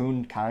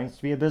inopportune times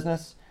to be a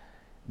business.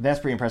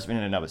 That's pretty impressive in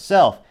and of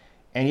itself.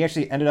 And he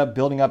actually ended up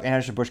building up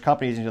Anheuser-Busch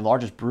companies into the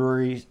largest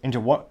brewery in the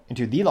world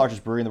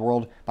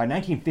by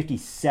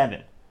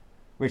 1957,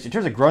 which in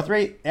terms of growth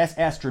rate, that's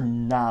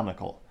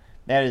astronomical.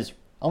 That is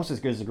almost as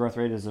good as the growth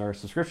rate as our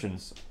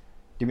subscriptions.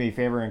 Do me a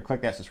favor and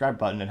click that subscribe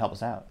button and help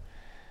us out.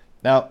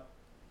 Now,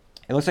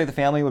 it looks like the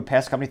family would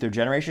pass the company through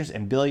generations,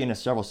 and Billy and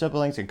his several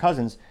siblings and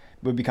cousins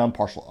would become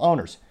partial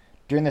owners.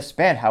 During this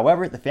span,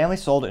 however, the family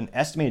sold an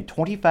estimated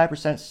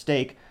 25%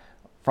 stake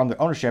from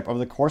their ownership over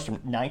the course from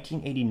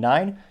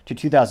 1989 to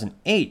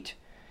 2008,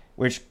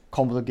 which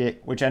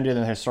ended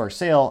in a historic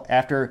sale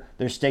after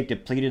their stake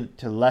depleted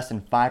to less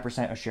than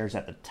 5% of shares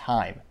at the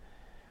time,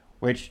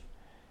 which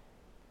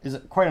is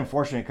quite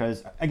unfortunate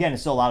because, again,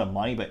 it's still a lot of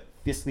money, but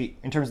fiscally,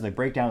 in terms of the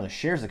breakdown of the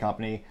shares of the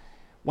company,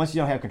 once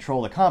you don't have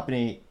control of the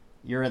company,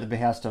 you're at the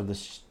behest of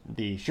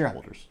the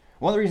shareholders.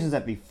 One of the reasons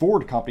that the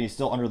Ford company is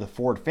still under the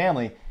Ford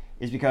family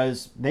is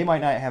because they might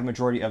not have a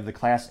majority of the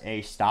Class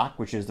A stock,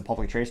 which is the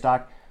publicly traded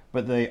stock,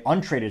 but the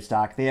untraded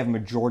stock, they have a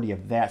majority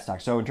of that stock.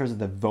 So in terms of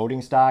the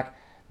voting stock,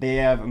 they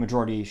have a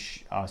majority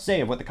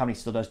say of what the company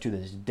still does to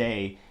this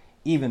day,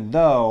 even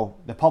though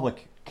the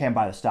public can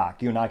buy the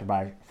stock. You and I could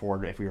buy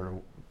Ford if we were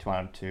to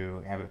want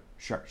to have a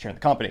share in the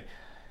company.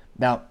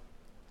 Now,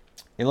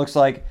 it looks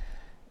like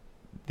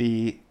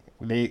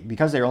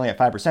because they were only at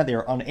 5%, they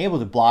were unable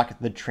to block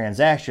the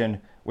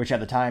transaction, which at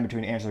the time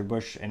between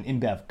Anheuser-Busch and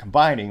InBev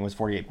combining was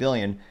 $48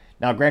 billion.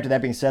 Now, granted,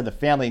 that being said, the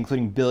family,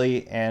 including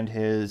Billy and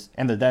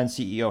the then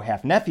CEO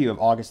half-nephew of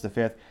August the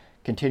 5th,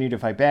 continued to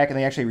fight back, and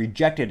they actually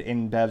rejected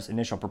InBev's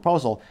initial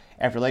proposal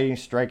after later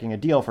striking a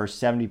deal for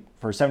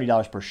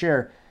 $70 per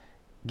share,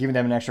 giving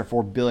them an extra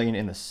 $4 billion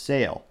in the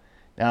sale.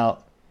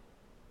 Now,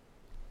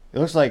 it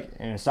looks like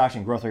an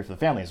astonishing growth rate for the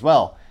family as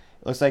well.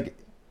 It looks like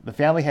the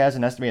family has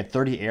an estimated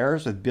 30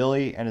 heirs, with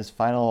Billy and his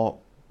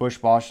final Bush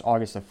boss,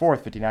 August the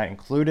 4th, 59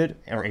 included,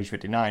 or age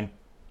 59.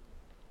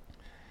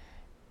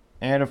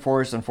 And of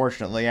course,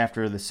 unfortunately,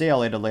 after the sale,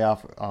 they had to lay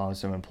off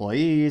some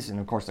employees, and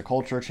of course, the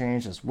culture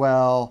changed as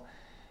well.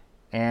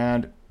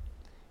 And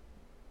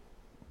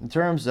in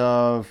terms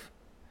of,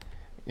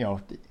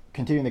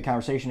 continuing the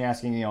conversation,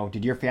 asking,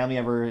 did your family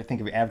ever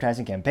think of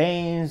advertising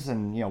campaigns,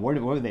 and what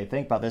did they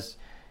think about this?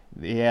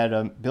 They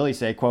had Billy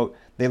say, quote,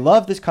 "They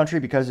love this country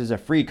because it's a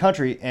free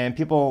country and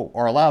people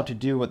are allowed to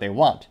do what they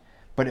want.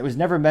 But it was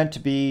never meant to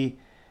be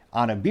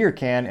on a beer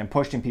can and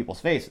pushed in people's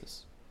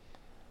faces."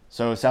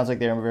 So it sounds like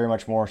they're very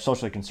much more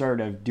socially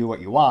conservative, do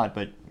what you want,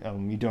 but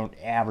you don't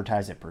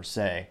advertise it per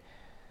se.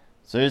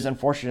 So it is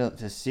unfortunate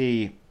to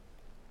see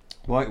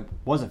what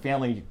was a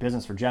family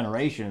business for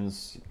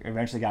generations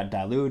eventually got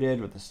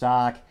diluted with the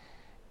stock.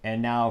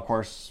 And now, of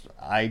course,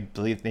 I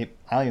don't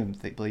even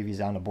believe he's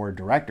on the board of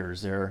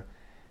directors.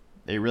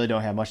 They really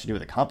don't have much to do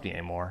with the company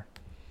anymore.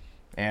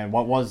 And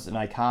what was an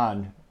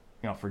icon,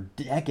 for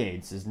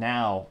decades is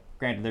now,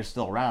 granted, they're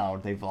still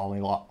around. They've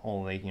only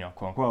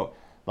quote unquote,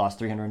 lost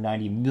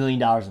 $390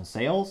 million in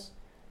sales.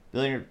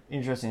 Really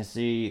interesting to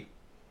see,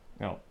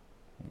 how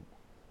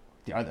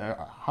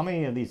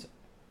many of these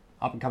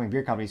up-and-coming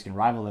beer companies can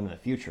rival them in the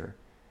future.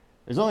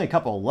 There's only a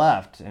couple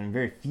left, and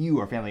very few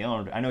are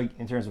family-owned. I know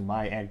in terms of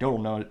my anecdotal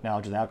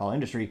knowledge of the alcohol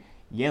industry,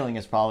 Yaling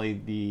is probably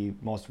the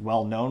most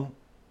well-known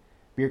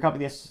beer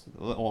company. It's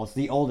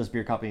the oldest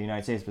beer company in the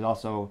United States, but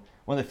also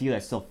one of the few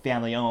that's still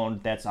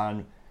family-owned, that's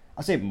on,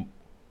 I'll say,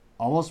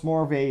 almost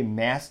more of a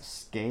mass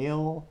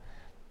scale.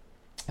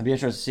 I'd be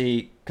interested to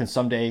see,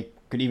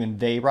 could even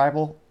they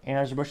rival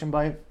Anheuser-Busch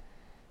InBev?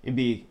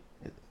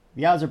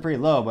 The odds are pretty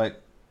low,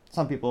 but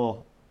some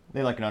people,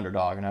 they like an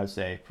underdog, and I would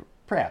say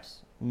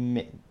perhaps,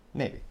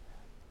 maybe.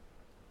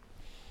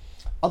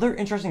 Other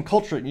interesting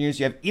cultural news,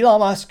 you have Elon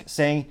Musk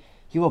saying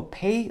he will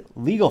pay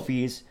legal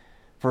fees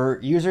for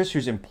users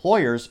whose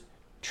employers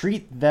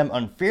treat them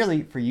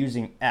unfairly for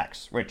using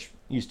X, which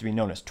used to be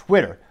known as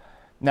Twitter.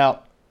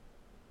 Now,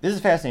 this is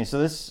fascinating. So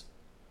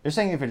they're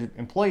saying if an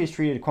employee is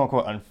treated, quote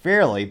unquote,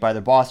 unfairly by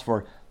their boss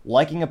for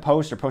liking a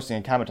post or posting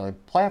a comment on the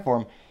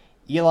platform,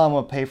 Elon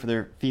will pay for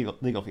their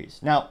legal fees.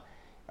 Now,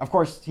 of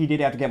course, he did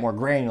have to get more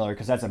granular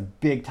because that's a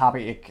big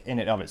topic in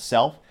and of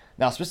itself.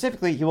 Now,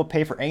 specifically, he will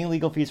pay for any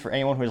legal fees for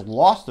anyone who has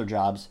lost their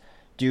jobs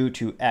due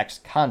to X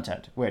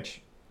content,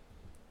 which,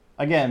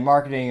 again, the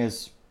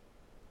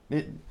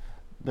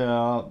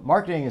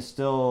marketing is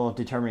still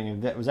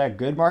determining was that a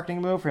good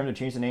marketing move for him to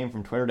change the name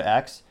from Twitter to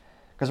X?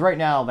 Because right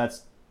now,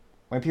 that's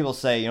when people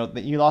say,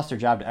 that you lost their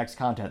job to X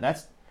content.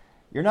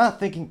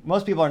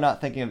 Most people are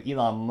not thinking of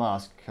Elon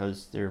Musk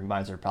because their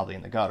minds are probably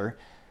in the gutter.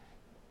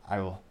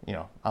 I'll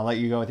let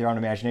you go with your own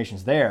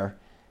imaginations there.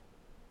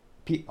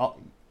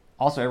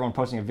 Also, everyone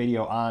posting a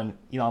video on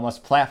Elon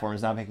Musk's platform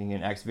is now making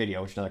an X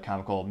video, which is another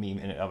comical meme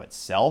in and of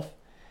itself.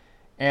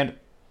 And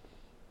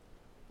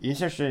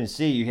it's interesting to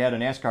see, you had a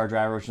NASCAR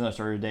driver, which is another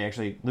story today,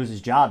 actually lose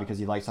his job because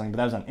he liked something, but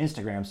that was on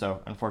Instagram,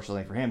 so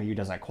unfortunately for him, he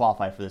doesn't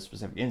qualify for this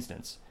specific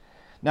instance.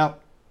 Now,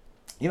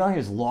 Elon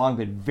has long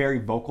been very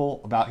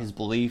vocal about his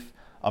belief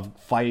of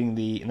fighting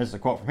and this is a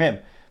quote from him,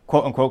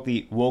 quote unquote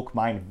the woke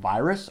mind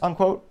virus,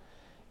 unquote,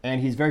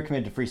 and he's very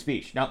committed to free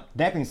speech. Now,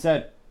 that being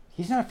said,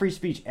 he's not a free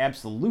speech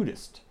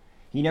absolutist.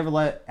 He never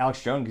let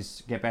Alex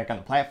Jones get back on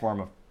the platform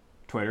of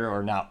Twitter,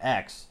 or now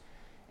X.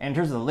 And in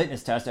terms of the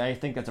litmus test, I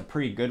think that's a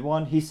pretty good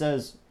one.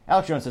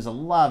 Alex Jones says a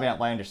lot of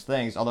outlandish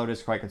things, although it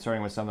is quite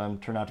concerning when some of them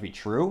turn out to be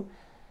true.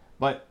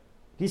 But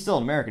he's still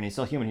an American. He's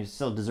still human. He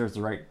still deserves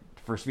the right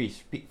for free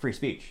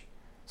speech.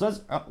 So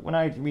when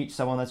I meet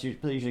someone, that's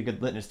usually a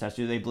good litmus test.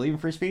 Do they believe in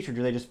free speech, or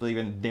do they just believe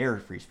in their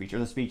free speech, or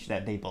the speech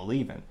that they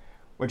believe in?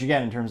 Which,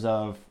 again, in terms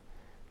of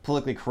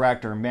politically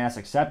correct or mass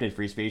accepted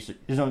free speech,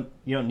 you don't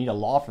need a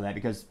law for that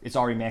because it's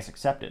already mass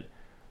accepted.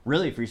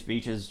 Really, free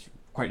speech is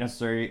quite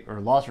necessary, or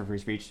laws for free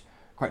speech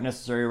quite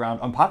necessary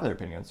around unpopular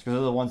opinions, because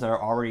they're the ones that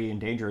are already in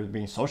danger of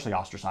being socially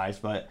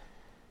ostracized, but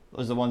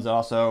those are the ones that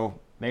also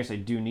they actually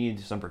do need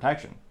some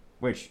protection,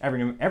 which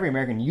every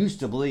American used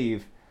to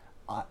believe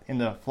in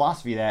the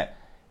philosophy that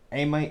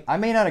I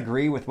may not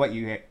agree with what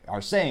you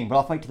are saying, but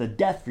I'll fight to the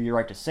death for your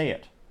right to say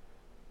it,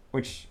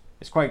 which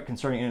is quite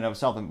concerning in and of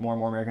itself that more and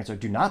more Americans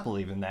do not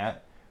believe in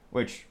that,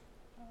 which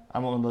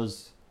I'm one of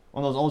those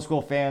old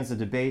school fans of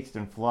debates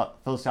and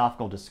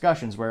philosophical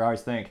discussions where I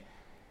always think,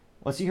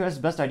 let's see who has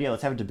the best idea.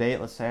 Let's have a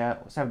debate. Let's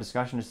have a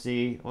discussion to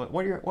see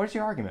what is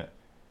your argument.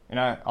 And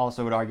I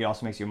also would argue it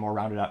also makes you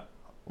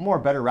a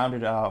better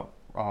rounded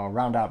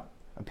out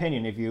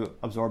opinion if you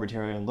absorb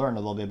material and learn a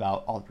little bit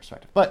about all the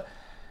perspectives. But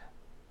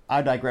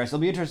I digress. It'll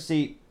be interesting to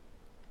see.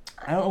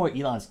 I don't know what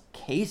Elon's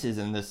case is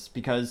in this,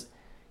 because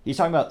he's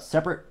talking about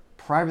separate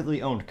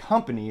privately owned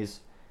companies,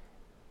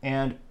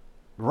 and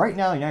right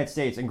now in the United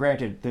States, and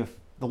granted,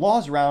 the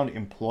laws around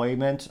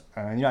employment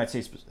in the United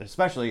States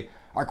especially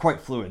are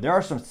quite fluid. There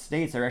are some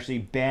states that are actually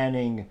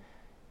banning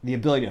the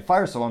ability to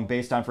fire someone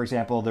based on, for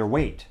example, their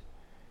weight.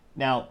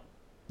 Now,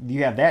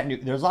 you have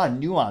there's a lot of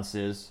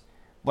nuances,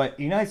 but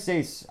the United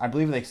States, I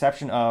believe with the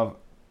exception of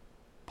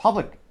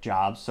public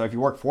jobs, so if you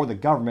work for the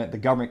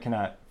government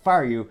cannot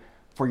fire you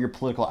for your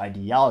political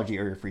ideology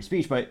or your free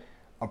speech, but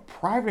a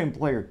private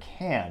employer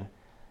can.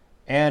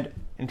 And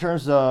in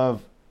terms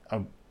of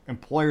an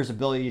employer's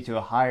ability to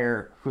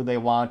hire who they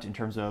want in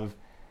terms of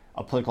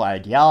a political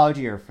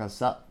ideology or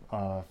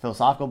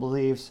philosophical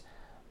beliefs,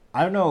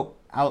 I don't know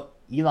how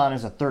Elon,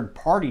 as a third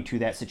party to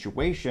that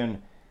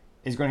situation,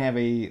 is going to have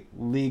a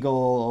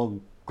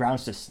legal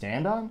grounds to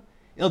stand on.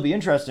 It'll be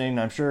interesting.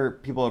 I'm sure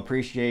people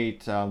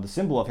appreciate the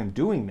symbol of him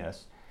doing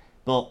this,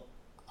 but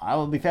I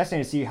will be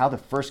fascinated to see how the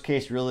first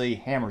case really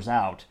hammers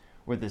out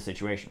with this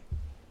situation.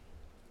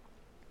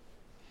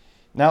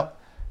 Now,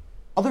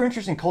 other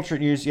interesting culture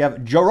news, you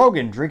have Joe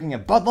Rogan drinking a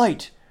Bud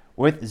Light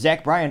with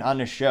Zach Bryan on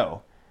his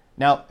show.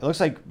 Now, it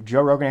looks like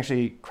Joe Rogan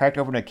actually cracked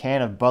open a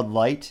can of Bud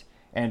Light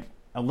and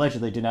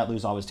allegedly did not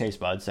lose all his taste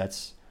buds.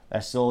 That's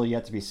still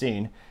yet to be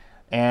seen.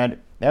 And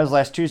that was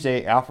last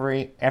Tuesday after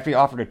he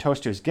offered a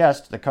toast to his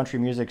guest, the country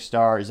music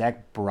star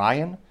Zach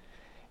Bryan.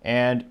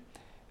 And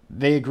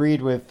they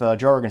agreed with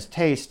Joe Rogan's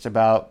tastes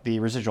about the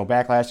residual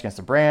backlash against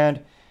the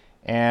brand.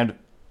 And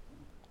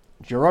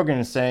Joe Rogan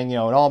is saying, it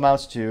all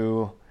amounts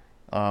to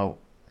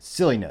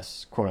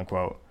silliness, quote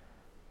unquote.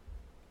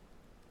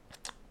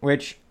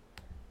 Which,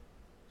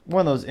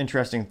 one of those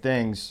interesting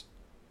things,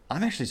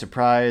 I'm actually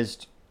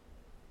surprised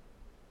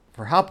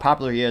for how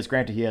popular he is.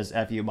 Granted, he has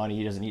FU money,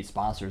 he doesn't need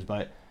sponsors,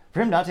 but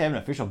for him not to have an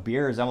official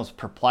beer is almost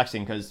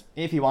perplexing, because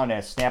if he wanted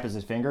to snap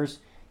his fingers,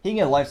 he can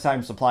get a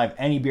lifetime supply of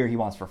any beer he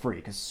wants for free,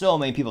 because so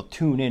many people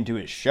tune into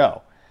his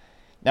show.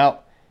 Now,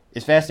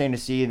 it's fascinating to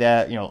see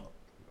that,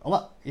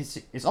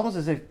 it's almost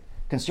as if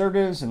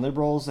conservatives and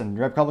liberals and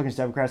Republicans,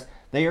 Democrats,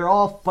 they are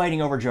all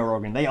fighting over Joe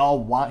Rogan. They all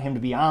want him to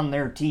be on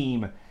their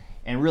team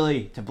and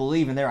really to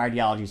believe in their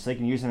ideology so they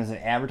can use him as an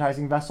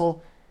advertising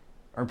vessel,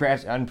 or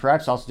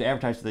perhaps also to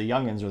advertise to the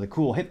youngins or the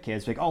cool hip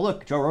kids, like, oh,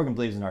 look, Joe Rogan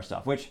believes in our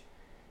stuff, which,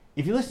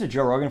 if you listen to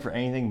Joe Rogan for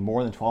anything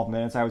more than 12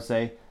 minutes, I would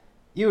say,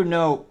 you would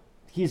know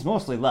he's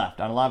mostly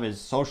left on a lot of his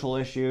social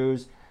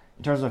issues,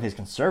 in terms of his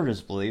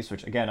conservative beliefs,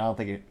 which, again, I don't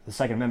think the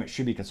Second Amendment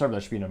should be conservative,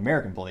 that should be an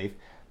American belief,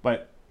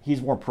 but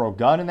he's more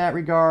pro-gun in that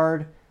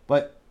regard,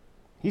 but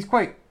he's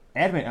quite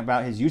adamant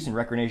about his use in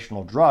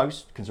recreational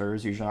drugs.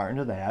 Conservatives usually aren't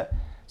into that.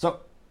 So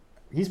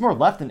he's more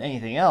left than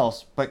anything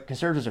else, but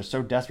conservatives are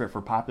so desperate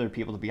for popular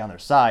people to be on their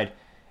side.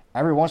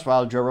 Every once in a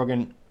while, Joe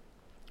Rogan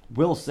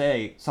will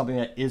say something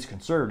that is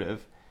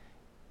conservative,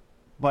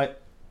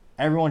 but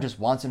everyone just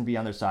wants him to be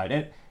on their side.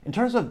 And in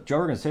terms of Joe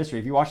Rogan's history,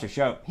 if you watch the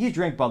show, he's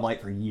drank Bud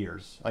Light for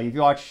years. Like, if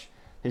you watch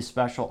his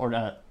special, or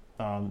not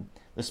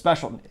the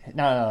special,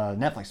 not a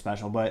Netflix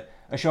special, but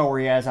a show where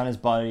he has on his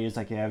buddies,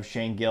 like you have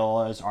Shane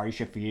Gillis, Ari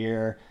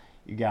Shaffir,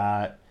 you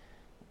got,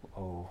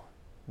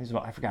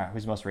 I forgot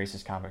who's the most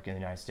racist comic in the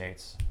United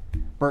States.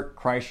 Bert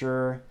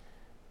Kreischer.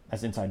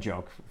 That's an inside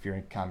joke if you're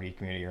in the comedy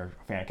community or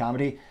a fan of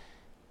comedy.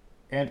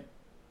 And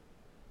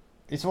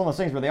it's one of those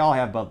things where they all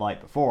have Bud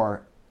Light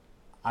before.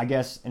 I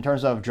guess in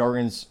terms of Joe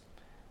Rogan's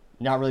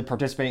not really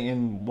participating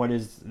in what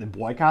is the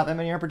boycott that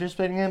many are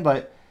participating in,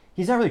 but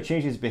he's not really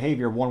changed his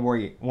behavior one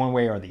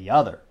way or the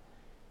other.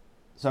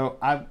 So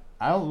I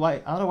don't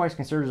know why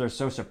conservatives are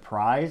so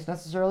surprised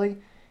necessarily.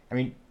 I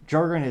mean,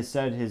 Jorgen has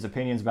said his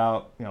opinions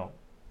about,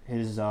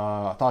 his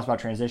thoughts about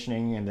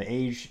transitioning and the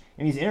age,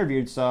 and he's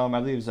interviewed some. I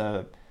believe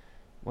it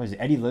was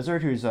Eddie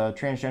Lizard, who's a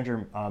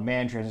transgender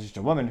man transitioned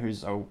to woman,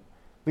 who's a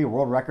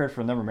world record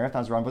for the number of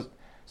marathons run.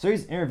 So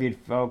he's interviewed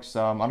folks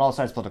on all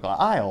sides of the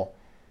political aisle.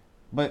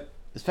 But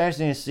it's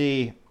fascinating to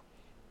see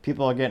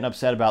people are getting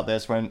upset about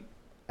this when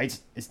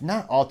it's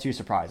not all too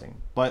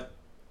surprising. But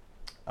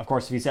of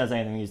course, if he says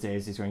anything these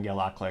days, he's going to get a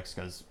lot of clicks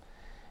because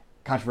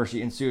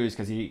controversy ensues.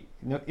 Because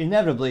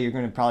inevitably you're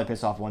going to probably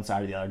piss off one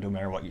side or the other, no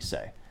matter what you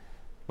say.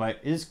 But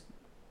it is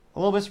a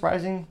little bit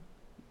surprising,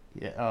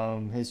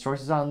 his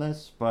choices on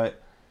this.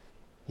 But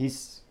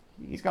he's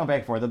gone back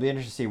and forth. It'll be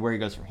interesting to see where he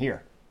goes from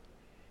here.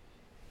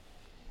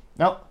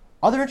 Now,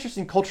 other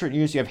interesting culture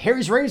news, you have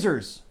Harry's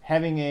Razors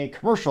having a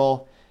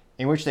commercial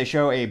in which they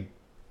show a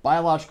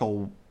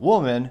biological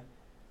woman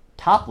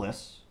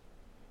topless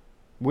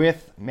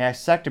with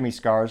mastectomy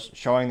scars,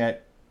 showing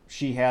that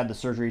she had the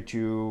surgery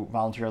to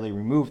voluntarily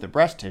remove the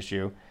breast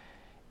tissue.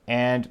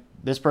 And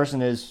this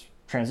person is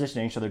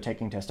transitioning, so they're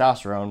taking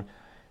testosterone.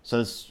 So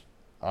this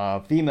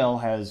female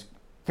has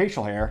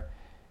facial hair,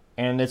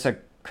 and it's a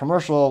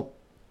commercial,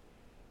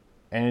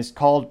 and it's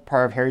called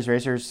part of Harry's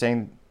Razors,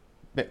 saying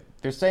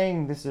they're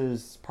saying this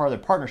is part of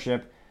the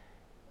partnership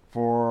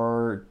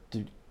to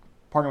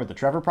partner with the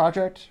Trevor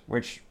Project,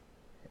 which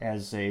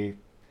if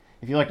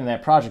you look into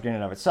that project in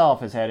and of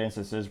itself, has had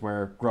instances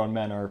where grown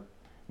men are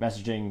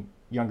messaging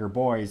younger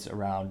boys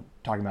around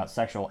talking about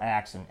sexual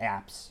acts and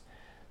apps.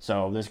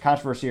 So there's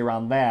controversy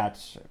around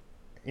that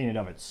in and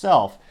of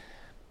itself.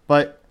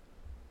 But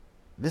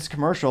this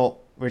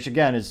commercial, which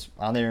again is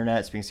on the internet,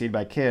 it's being seen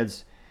by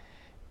kids,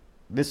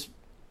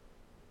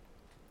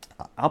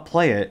 I'll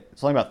play it.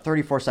 It's only about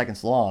 34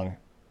 seconds long,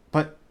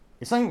 but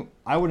it's something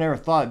I would never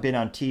thought had been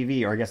on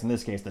TV, or I guess in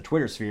this case, the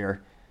Twitter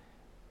sphere,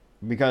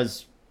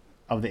 because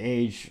of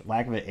the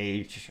lack of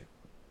an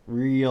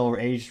real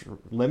age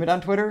limit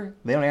on Twitter.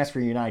 They don't ask for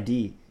an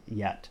ID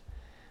yet.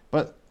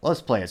 But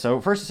let's play it. So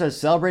first it says,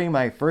 celebrating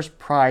my first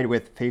pride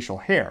with facial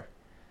hair.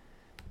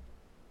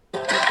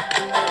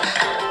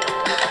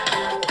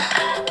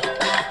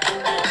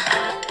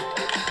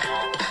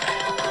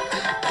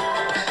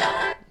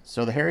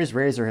 So the Harry's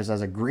Razor has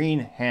a green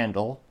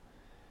handle,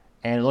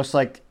 and it looks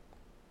like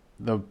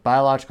the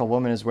biological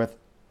woman is with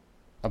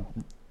a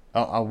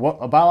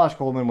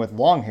biological woman with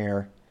long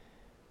hair,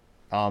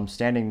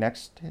 standing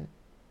next to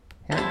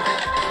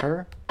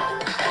her.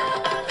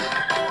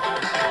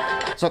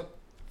 So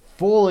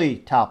fully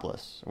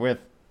topless with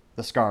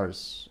the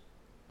scars.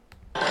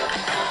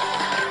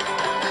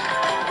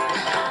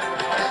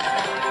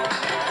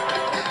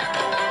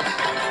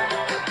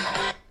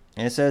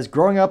 And it says,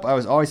 growing up, I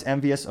was always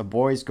envious of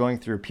boys going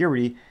through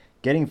puberty,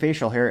 getting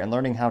facial hair, and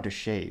learning how to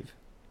shave.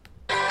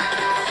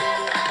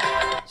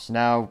 So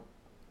now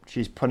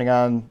she's putting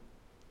on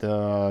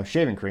the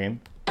shaving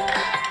cream.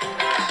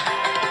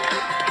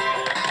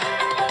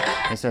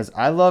 It says,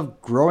 I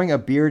love growing a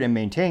beard and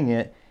maintaining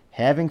it.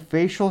 Having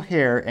facial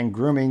hair and a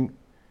grooming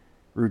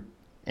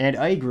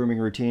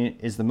routine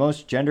is the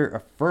most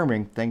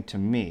gender-affirming thing to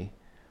me.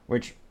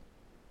 Which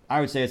I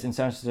would say it's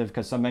insensitive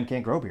because some men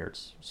can't grow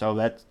beards. So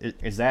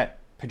is that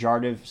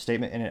pejorative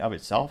statement in and of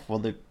itself? Will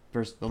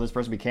this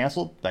person be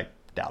canceled? I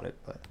doubt it.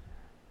 But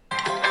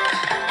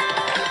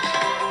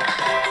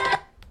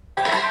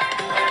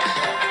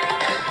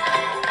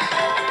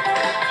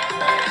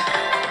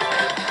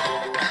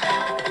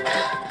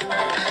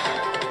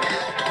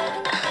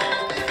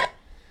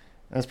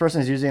and this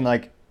person is using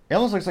it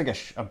almost looks like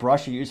a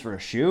brush you use for a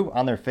shoe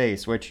on their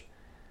face, which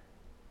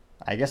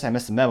I guess I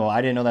missed the memo.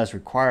 I didn't know that was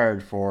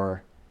required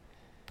for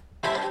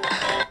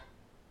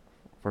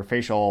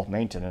facial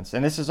maintenance.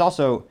 And this is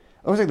also,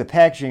 it looks like the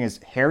packaging is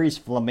Harry's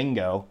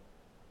Flamingo.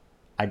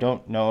 I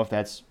don't know if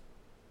that's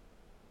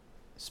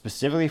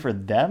specifically for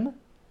them,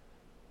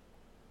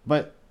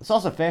 but it's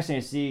also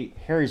fascinating to see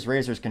Harry's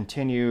Razors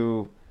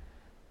continue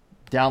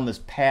down this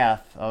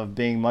path of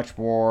being much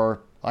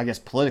more, I guess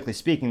politically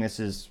speaking,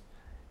 this is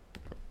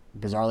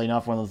bizarrely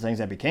enough one of the things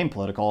that became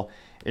political.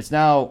 It's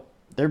now,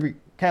 they're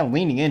kind of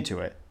leaning into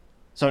it.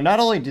 So not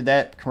only did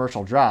that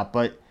commercial drop,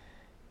 but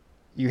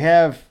you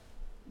have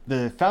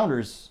the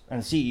founders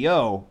and the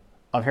CEO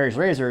of Harry's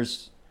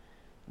Razors,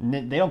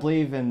 they don't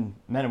believe in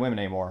men and women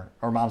anymore,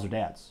 or moms or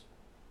dads.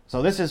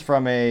 So this is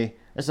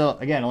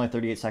again, only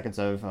 38 seconds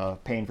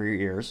of pain for your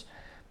ears.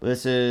 But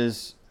this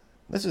is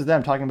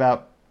them talking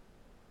about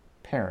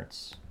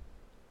parents.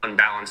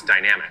 Unbalanced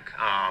dynamic,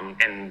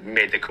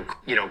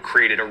 and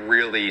created a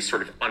really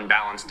sort of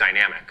unbalanced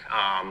dynamic,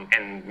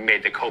 and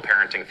made the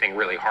co-parenting thing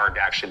really hard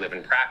to actually live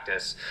in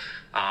practice.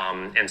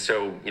 And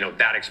so,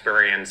 that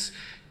experience,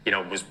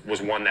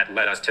 was one that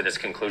led us to this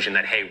conclusion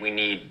that, hey, we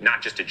need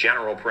not just a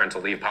general parental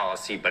leave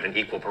policy, but an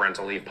equal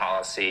parental leave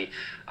policy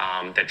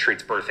that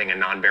treats birthing and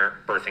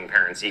non-birthing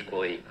parents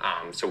equally.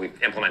 So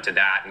we've implemented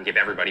that and give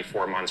everybody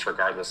 4 months,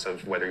 regardless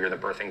of whether you're the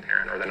birthing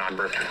parent or the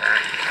non-birthing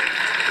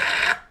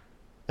parent.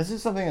 This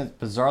is something that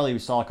bizarrely we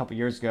saw a couple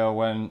years ago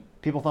when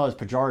people thought it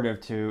was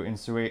pejorative to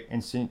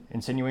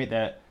insinuate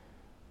that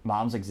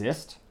moms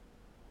exist,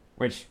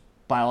 which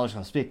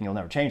biologically speaking, you'll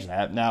never change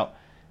that. Now,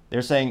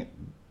 they're saying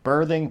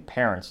birthing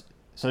parents.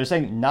 So they're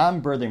saying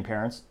non-birthing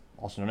parents,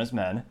 also known as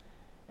men,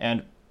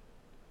 and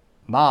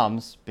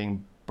moms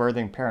being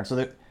birthing parents.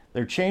 So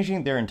they're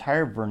changing their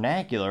entire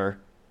vernacular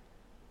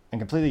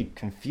and completely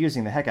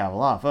confusing the heck out of a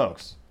lot of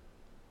folks.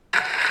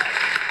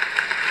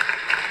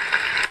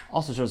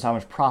 Also shows how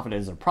much profit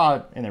is in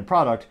their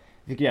product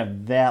if you can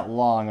have that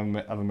long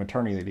of a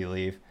maternity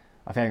leave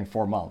of having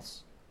 4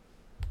 months.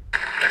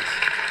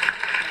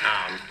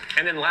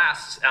 And then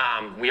last,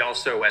 we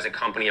also, as a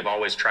company, have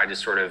always tried to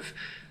sort of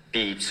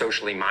be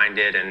socially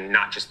minded and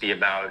not just be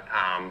about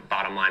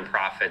bottom line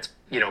profits.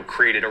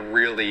 Created a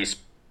really...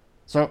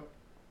 So,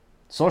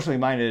 socially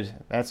minded,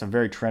 that's a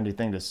very trendy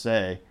thing to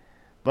say.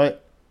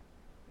 But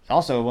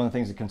also, one of the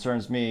things that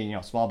concerns me,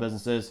 small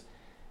businesses,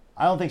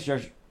 I'm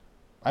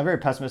very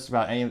pessimistic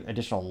about any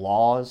additional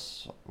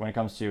laws when it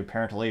comes to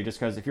parental leave,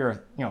 just because if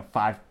you're a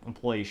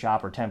 5-employee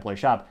shop or 10-employee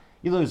shop,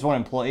 you lose 1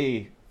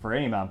 employee for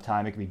any amount of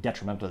time, it can be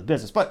detrimental to the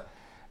business. But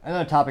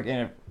another topic in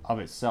and of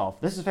itself,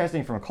 this is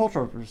fascinating from a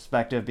cultural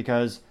perspective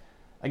because,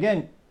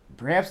 again,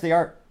 perhaps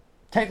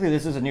technically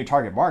this is a new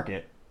target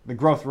market. The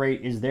growth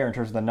rate is there in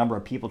terms of the number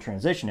of people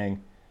transitioning.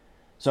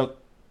 So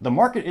the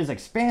market is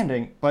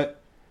expanding, but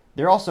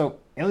they're also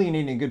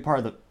alienating a good part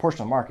of the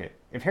portion of the market.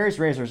 If Harry's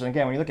Razors, and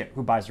again, when you look at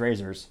who buys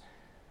razors,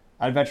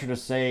 I'd venture to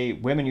say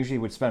women usually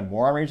would spend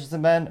more on razors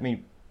than men. I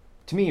mean,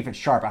 to me, if it's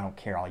sharp, I don't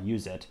care, I'll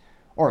use it.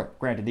 Or,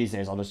 granted, these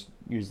days, I'll just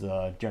use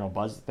the General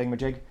Buzz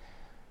thingamajig.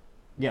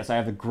 Yes, I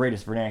have the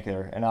greatest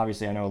vernacular, and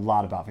obviously I know a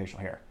lot about facial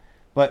hair.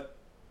 But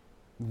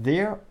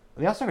they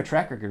also have a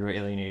track record of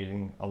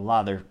alienating a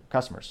lot of their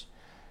customers.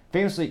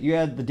 Famously, you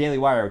had the Daily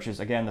Wire, which is,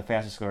 again, the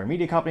fastest growing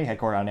media company,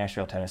 headquartered out of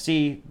Nashville,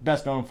 Tennessee.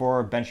 Best known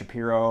for Ben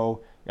Shapiro.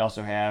 You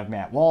also have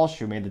Matt Walsh,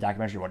 who made the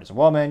documentary What is a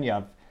Woman? You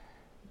have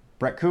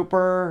Brett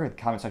Cooper, the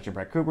comment section of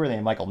Brett Cooper,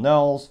 then Michael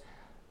Knowles.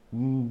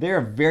 They're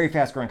a very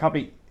fast growing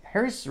company.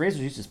 Harry's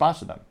Razors used to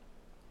sponsor them.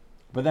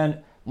 But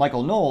then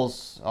Michael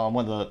Knowles,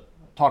 one of the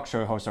talk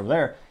show hosts over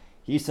there,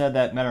 he said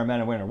that men are men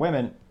and women are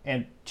women.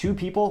 And 2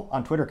 people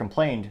on Twitter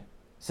complained,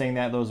 saying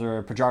that those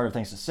are pejorative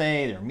things to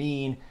say, they're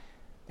mean.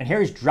 And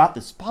Harry's dropped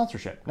the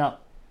sponsorship. Now,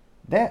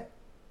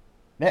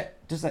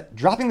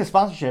 dropping the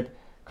sponsorship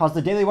caused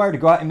the Daily Wire to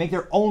go out and make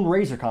their own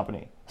razor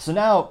company. So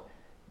now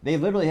they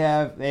literally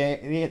have,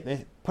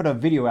 they put a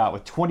video out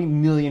with 20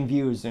 million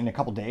views in a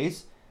couple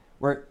days,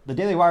 where the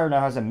Daily Wire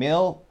now has a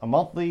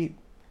monthly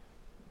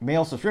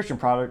mail subscription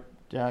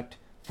product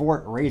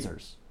for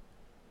razors.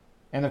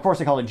 And of course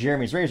they call it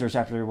Jeremy's Razors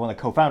after one of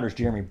the co-founders,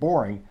 Jeremy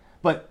Boring.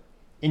 But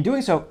in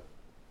doing so,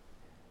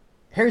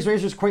 Harry's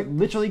Razors quite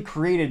literally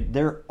created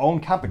their own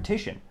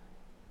competition.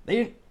 They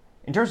didn't,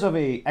 in terms of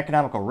a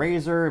economical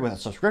razor with a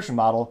subscription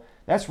model,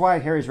 that's why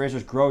Harry's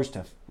Razors rose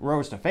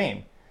to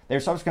fame. They were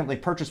subsequently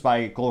purchased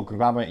by global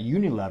conglomerate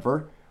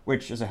Unilever,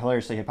 which is a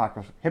hilariously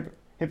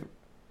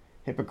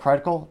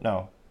hypocritical.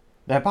 No,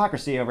 the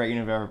hypocrisy over at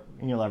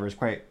Unilever is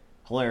quite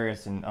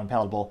hilarious and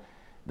unpalatable.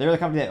 They're the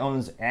company that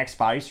owns Axe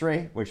body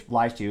spray, which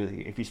lies to you.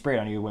 If you spray it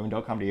on you, women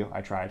don't come to you.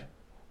 I tried.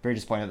 Very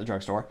disappointed at the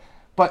drugstore.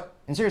 But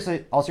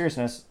in all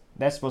seriousness,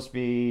 that's supposed to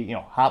be,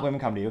 hot women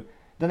come to you.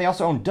 Then they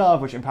also own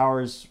Dove, which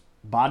empowers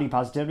body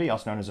positivity,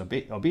 also known as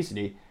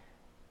obesity.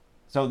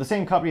 So the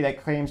same company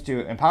that claims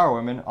to empower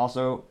women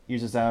also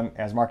uses them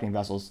as marketing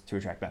vessels to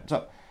attract men.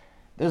 So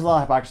there's a lot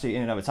of hypocrisy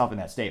in and of itself in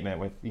that statement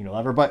with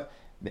Unilever. But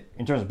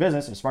in terms of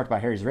business, it's sparked by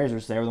Harry's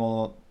Razors. They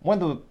were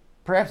one of the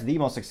perhaps the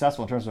most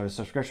successful in terms of a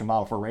subscription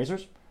model for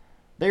razors.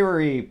 They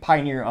were a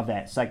pioneer of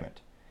that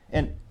segment.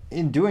 And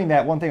in doing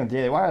that one thing with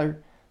Daily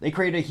Wire, they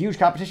created a huge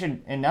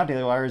competition, and now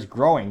Daily Wire is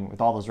growing with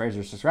all those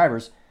razor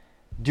subscribers.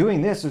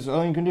 Doing this is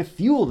only going to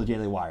fuel the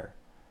Daily Wire.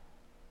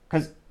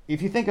 Because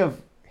if you think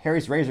of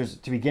Harry's Razors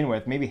to begin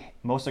with, maybe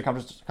most of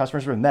the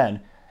customers were men.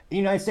 In the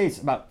United States,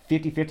 about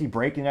 50-50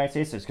 break in the United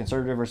States is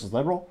conservative versus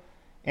liberal.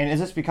 And as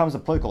this becomes a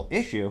political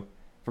issue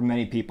for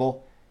many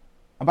people,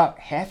 about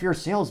half your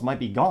sales might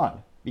be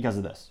gone because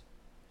of this.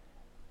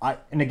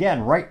 And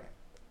again,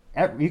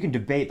 you can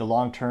debate the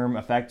long-term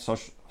effect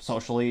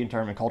socially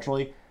and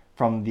culturally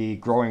from the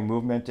growing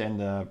movement and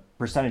the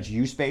percentage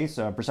use base,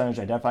 percentage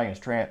identifying as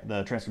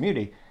the trans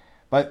community.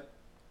 But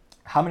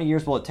how many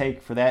years will it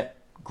take for that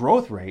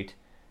growth rate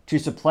to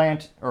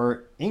supplant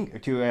or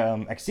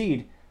to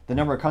exceed the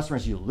number of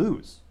customers you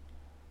lose?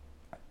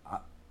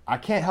 I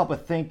can't help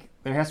but think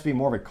there has to be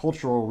more of a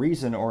cultural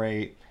reason, or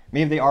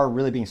maybe they are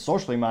really being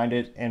socially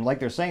minded, and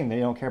like they're saying, they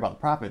don't care about the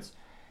profits.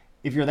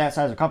 If you're that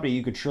size of a company,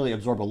 you could surely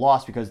absorb a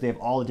loss because they have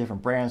all the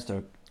different brands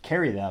to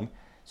carry them,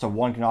 so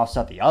one can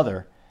offset the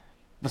other.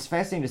 But it's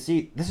fascinating to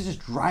see, this is just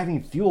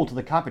driving fuel to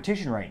the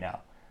competition right now.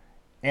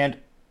 And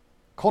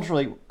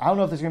culturally, I don't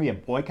know if there's going to be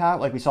a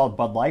boycott like we saw with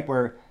Bud Light,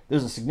 where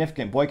there's a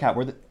significant boycott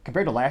where,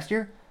 compared to last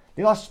year,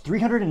 they lost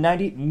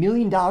 $390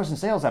 million in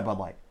sales at Bud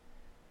Light.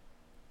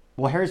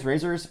 Will Harry's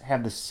Razors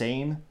have the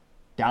same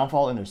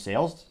downfall in their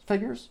sales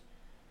figures?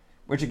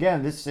 Which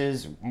again, this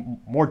is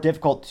more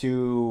difficult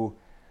to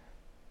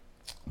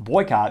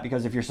boycott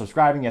because if you're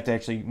subscribing, you have to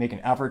actually make an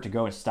effort to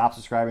go and stop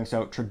subscribing.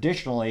 So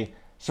traditionally,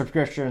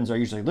 subscriptions are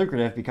usually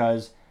lucrative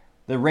because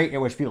the rate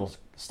at which people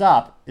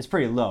stop is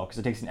pretty low because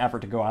it takes an effort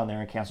to go out there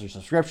and cancel your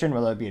subscription,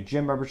 whether it be a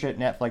gym membership,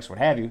 Netflix, what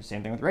have you.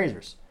 Same thing with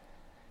razors.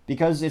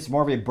 Because it's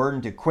more of a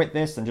burden to quit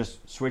this than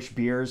just switch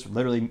beers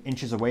literally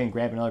inches away and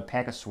grab another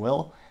pack of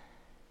swill.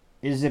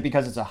 Is it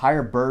because it's a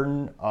higher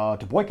burden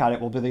to boycott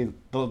it? Will be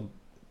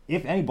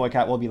if any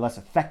boycott will be less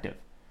effective.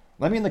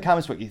 Let me in the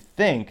comments what you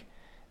think.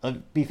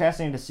 It'll be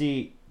fascinating to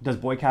see, does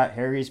boycott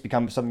Harry's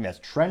become something that's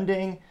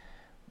trending?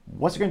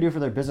 What's it going to do for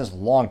their business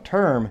long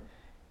term?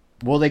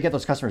 Will they get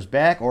those customers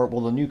back, or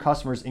will the new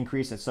customers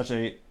increase at such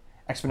a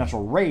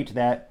exponential rate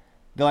that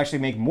they'll actually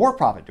make more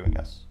profit doing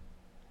this?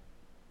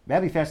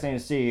 That'd be fascinating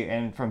to see,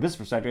 and from this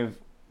perspective,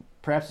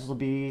 perhaps this will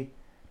be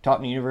taught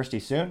in the university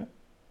soon,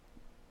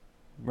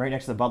 right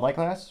next to the Bud Light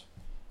class.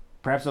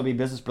 Perhaps it'll be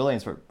business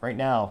brilliance, but right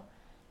now,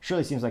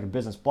 surely seems like a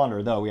business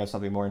blunder, though we have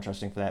something more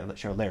interesting for that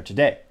show later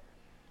today.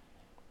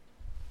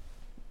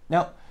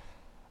 Now,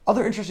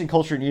 other interesting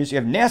culture news, you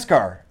have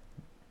NASCAR.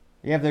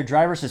 You have their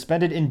driver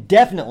suspended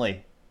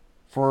indefinitely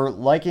for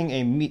liking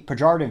a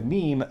pejorative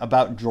meme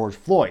about George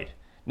Floyd.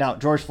 Now,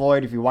 George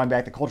Floyd, if you wind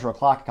back the cultural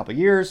clock a couple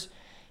years,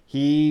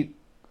 he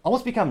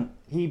almost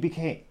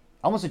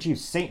achieved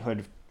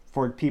sainthood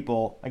for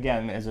people,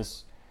 again, as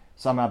this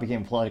somehow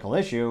became a political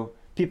issue,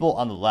 people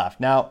on the left.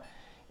 Now,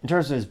 in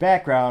terms of his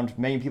background,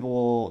 many people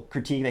will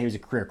critique that he was a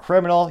career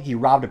criminal. He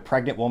robbed a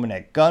pregnant woman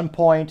at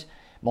gunpoint,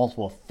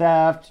 multiple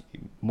theft,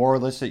 more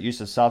illicit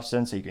use of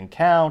substance that you can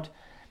count.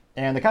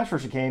 And the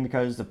controversy came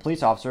because the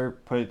police officer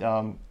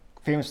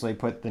famously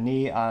put the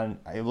knee on,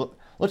 it looked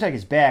like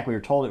his back. We were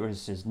told it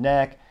was his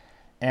neck.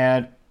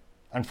 And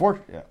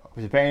unfortunately,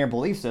 depending on your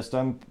belief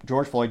system,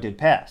 George Floyd did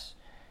pass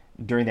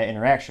during that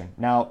interaction.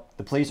 Now,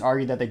 the police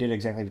argued that they did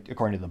exactly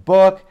according to the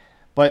book,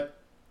 but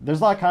there's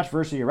a lot of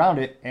controversy around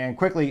it, and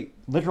quickly,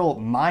 literal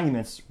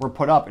monuments were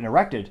put up and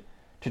erected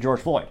to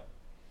George Floyd.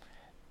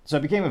 So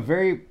it became a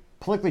very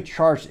politically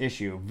charged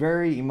issue,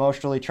 very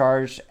emotionally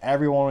charged.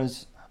 Everyone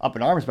was up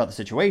in arms about the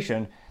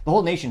situation. The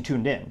whole nation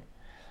tuned in.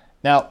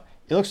 Now,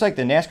 it looks like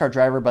the NASCAR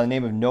driver by the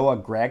name of Noah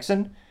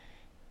Gragson,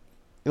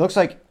 it looks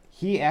like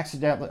he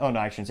accidentally, oh no,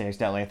 I shouldn't say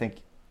accidentally, I think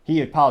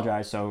he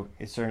apologized, so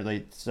it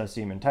certainly does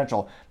seem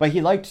intentional, but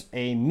he liked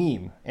a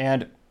meme,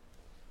 and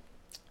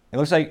it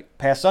looks like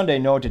past Sunday,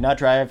 Noah did not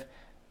drive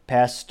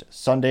past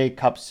Sunday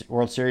Cup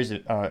Series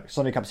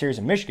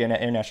in Michigan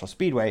at International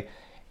Speedway,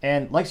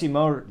 and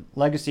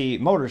Legacy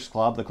Motors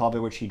Club, the club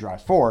at which he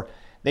drives for,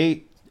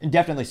 they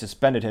indefinitely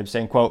suspended him,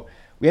 saying, quote,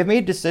 "We have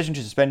made a decision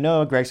to suspend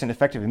Noah Gragson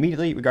effective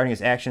immediately regarding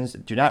his actions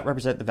that do not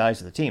represent the values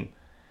of the team."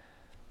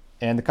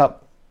 And the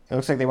Cup, it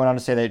looks like they went on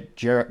to say that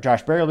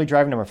Josh Berry will be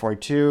driving number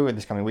 42 in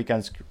this coming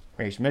weekend's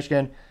race in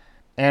Michigan.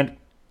 And it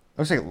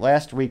looks like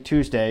last week,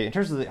 Tuesday, in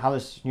terms of how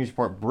this news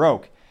report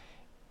broke,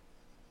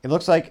 it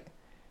looks like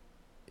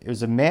it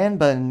was a man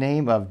by the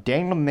name of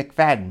Daniel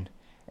McFadden.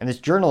 And this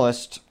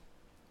journalist,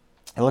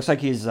 it looks like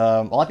he's,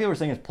 a lot of people are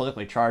saying it's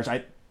politically charged.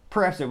 I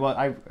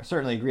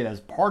certainly agree that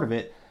is part of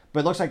it.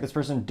 But it looks like this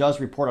person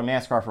does report on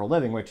NASCAR for a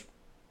living, which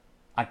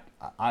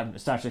I'm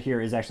essentially here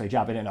is actually a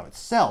job in and of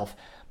itself.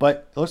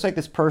 But it looks like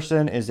this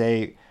person is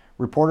a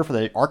reporter for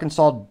the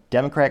Arkansas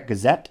Democrat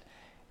Gazette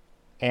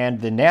and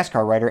the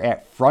NASCAR writer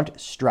at Front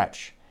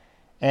Stretch.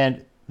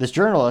 And this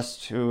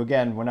journalist, who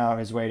again went out of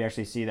his way to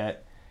actually see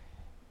that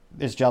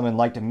this gentleman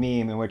liked a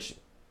meme in which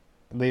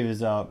I believe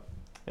is a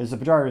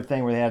pejorative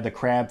thing where they had the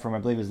crab from, I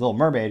believe, his Little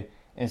Mermaid,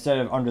 instead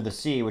of Under the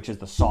Sea, which is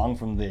the song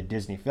from the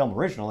Disney film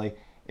originally,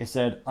 it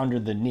said Under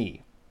the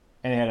Knee.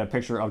 And it had a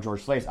picture of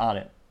George Floyd on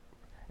it,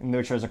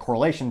 which shows a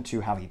correlation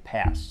to how he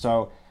passed.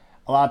 So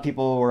a lot of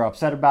people were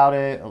upset about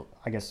it.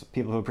 I guess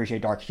people who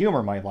appreciate dark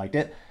humor might have liked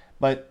it,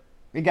 but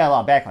it got a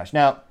lot of backlash.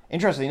 Now,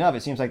 interestingly enough,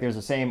 it seems like there's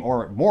the same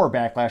or more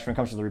backlash when it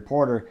comes to the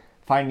reporter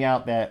finding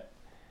out that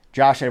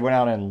Josh had went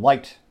out and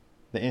liked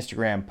the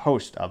Instagram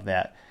post of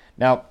that.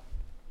 Now,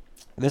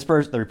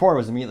 the reporter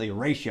was immediately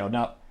ratioed.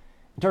 Now,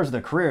 in terms of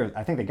their career,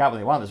 I think they got what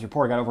they wanted. This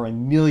reporter got over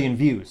 1 million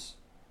views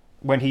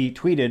when he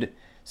tweeted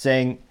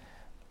saying,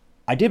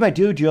 "I did my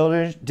due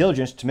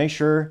diligence to make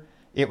sure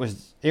it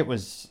was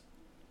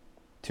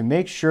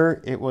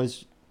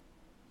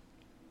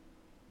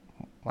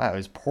wow, it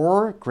was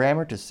poor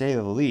grammar to say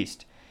the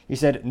least." He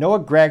said, "Noah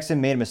Gragson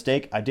made a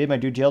mistake. I did my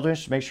due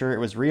diligence to make sure it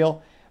was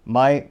real.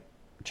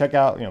 Check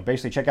out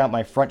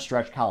my Front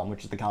Stretch column,"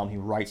 which is the column he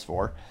writes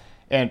for.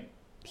 And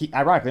he,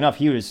 ironically enough,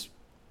 he was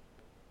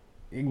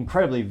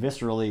incredibly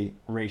viscerally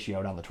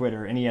ratioed on the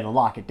Twitter, and he had to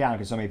lock it down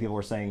because so many people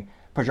were saying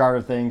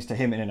pejorative things to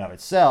him in and of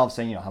itself,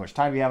 saying, how much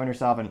time do you have on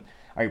yourself, and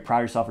are you proud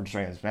of yourself for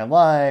destroying this man's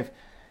life?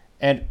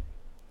 And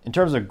in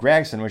terms of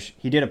Gragson, which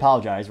he did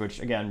apologize, which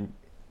again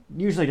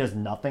usually does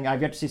nothing.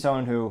 I've yet to see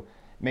someone who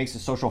makes a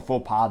social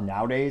faux pas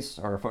nowadays,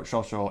 or a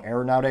social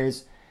error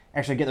nowadays,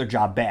 actually get their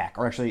job back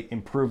or actually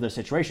improve the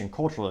situation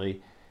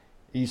culturally.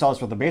 You saw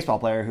this with a baseball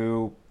player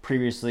who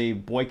previously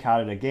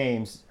boycotted a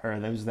games, or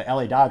it was the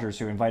LA Dodgers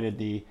who invited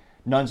the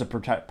Nuns of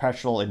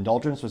Perpetual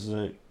Indulgence, which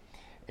is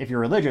if you're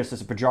religious,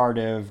 it's a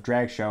pejorative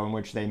drag show in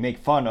which they make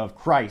fun of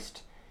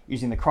Christ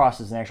using the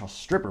cross as an actual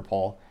stripper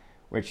pole,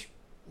 which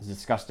is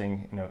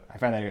disgusting. I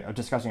find that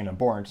disgusting and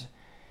abhorrent.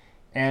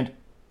 And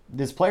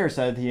this player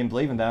said he didn't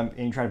believe in them,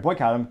 and he tried to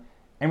boycott them.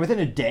 And within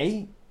a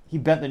day, he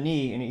bent the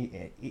knee,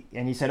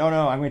 and he said, "Oh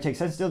no, I'm going to take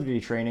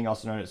sensitivity training,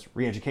 also known as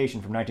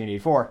re-education, from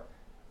 1984.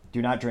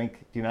 Do not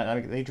drink. Do not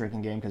make a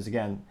drinking game, because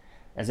again,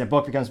 as that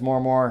book becomes more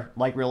and more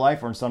like real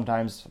life, or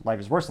sometimes life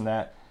is worse than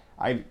that,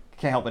 I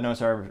can't help but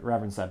notice I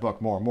reference that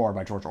book more and more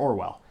by George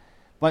Orwell.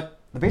 But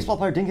the baseball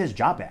player didn't get his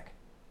job back.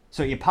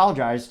 So he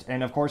apologized,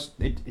 and of course,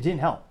 it didn't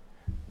help.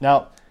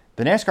 Now,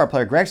 the NASCAR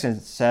player Gregson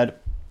said,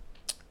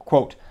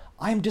 quote,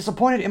 "I am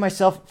disappointed in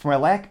myself for my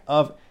lack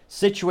of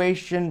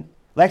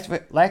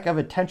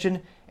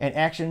attention and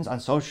actions on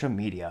social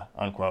media,"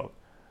 unquote.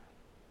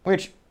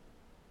 Which,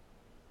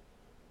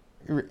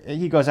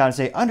 he goes on to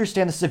say,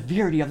 "Understand the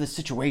severity of the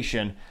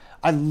situation.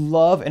 I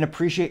love and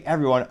appreciate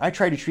everyone. I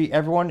try to treat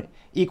everyone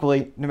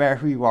equally, no matter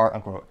who you are,"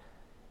 unquote.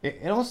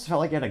 It almost felt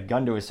like he had a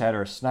gun to his head,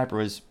 or a sniper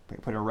was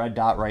putting a red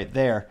dot right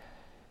there,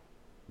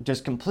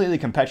 just completely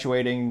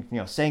perpetuating,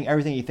 saying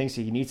everything he thinks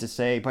he needs to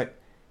say, but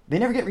they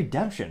never get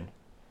redemption.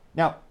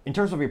 Now, in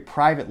terms of your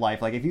private life,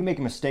 like if you make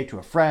a mistake to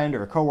a friend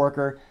or a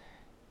coworker,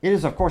 it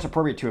is of course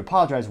appropriate to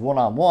apologize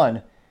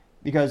one-on-one,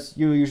 because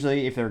you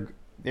usually,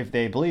 if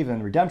they believe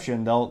in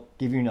redemption, they'll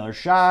give you another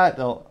shot.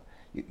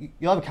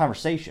 You'll have a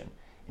conversation.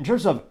 In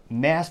terms of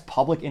mass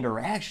public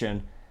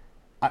interaction,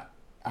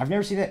 I've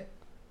never seen it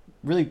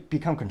really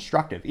become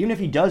constructive. Even if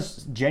he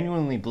does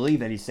genuinely believe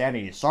that he's sad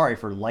and he's sorry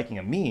for liking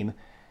a meme,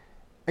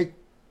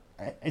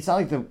 it's not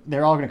like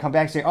they're all going to come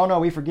back and say, "Oh no,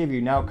 we forgive you.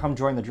 Now come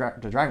join the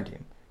driving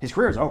team." His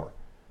career is over.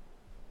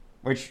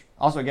 Which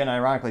also, again,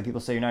 ironically,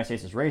 people say the United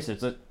States is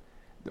racist.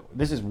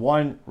 This is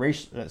one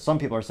race. Some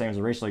people are saying it was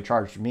a racially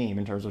charged meme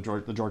in terms of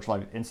the George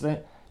Floyd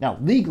incident. Now,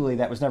 legally,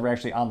 that was never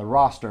actually on the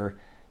roster.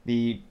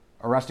 The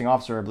arresting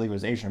officer, I believe,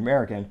 was Asian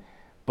American,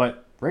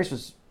 but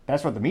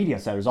that's what the media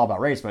said. It was all about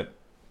race, but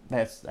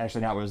that's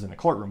actually not what was in the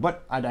courtroom.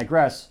 But I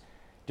digress.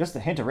 Just a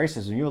hint of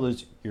racism, you'll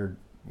lose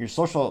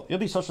you'll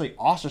be socially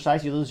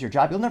ostracized, you'll lose your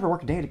job, you'll never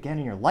work a day again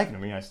in your life in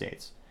the United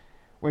States.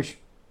 Which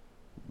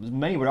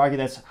many would argue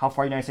that's how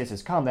far the United States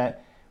has come,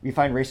 that we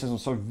find racism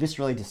so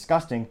viscerally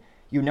disgusting,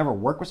 you never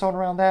work with someone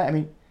around that. I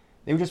mean,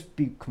 they would just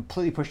be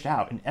completely pushed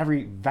out in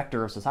every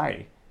vector of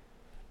society.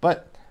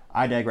 But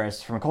I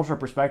digress. From a cultural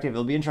perspective,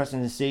 it'll be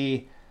interesting to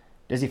see,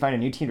 does he find a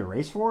new team to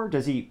race for?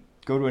 Does he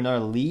go to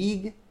another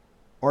league?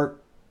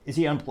 Or is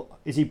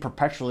he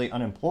perpetually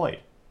unemployed?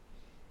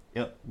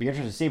 It'll be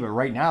interesting to see, but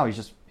right now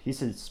he's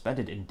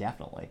suspended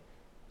indefinitely.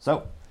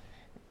 So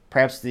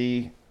perhaps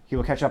he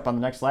will catch up on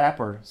the next lap,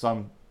 or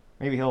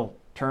maybe he'll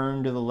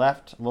turn to the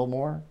left a little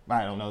more.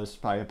 I don't know. This is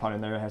probably a pun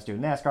in there that has to do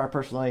with NASCAR.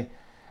 Personally,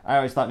 I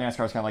always thought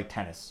NASCAR was kind of like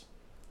tennis.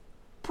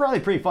 Probably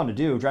pretty fun to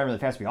do. Driving really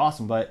fast would be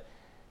awesome, but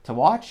to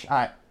watch,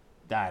 I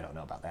don't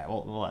know about that.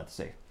 We'll have to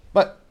see.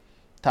 But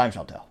time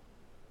shall tell.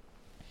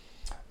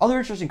 Other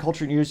interesting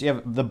culture news, you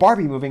have the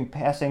Barbie movie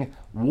passing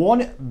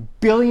 $1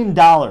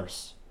 billion,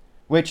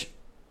 which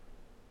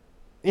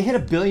it hit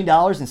 $1 billion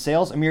in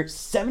sales a mere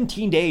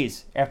 17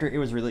 days after it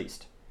was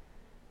released.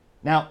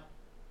 Now,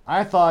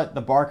 I thought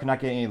the bar could not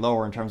get any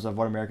lower in terms of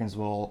what Americans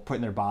will put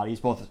in their bodies,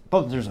 both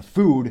in terms of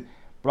food,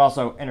 but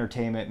also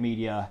entertainment,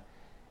 media.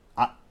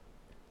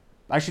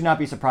 I should not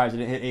be surprised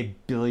that it hit $1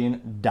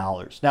 billion.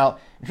 Now,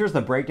 in terms of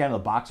the breakdown of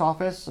the box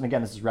office, and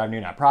again, this is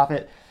revenue, not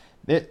profit,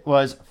 it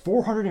was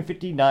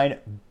 $459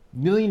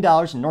 million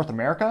in North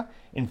America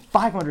and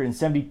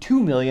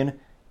 $572 million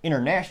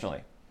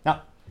internationally.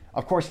 Now,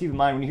 of course, keep in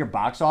mind, when you hear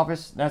box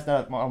office, that's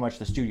not how much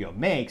the studio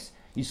makes.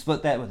 You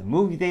split that with a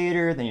movie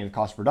theater, then you have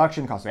cost of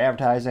production, cost of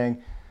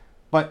advertising.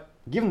 But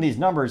given these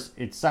numbers,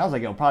 it sounds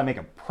like it'll probably make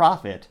a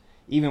profit,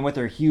 even with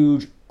their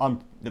huge...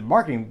 the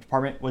marketing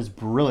department was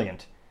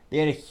brilliant. They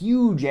had a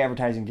huge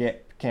advertising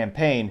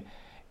campaign.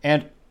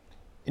 And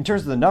in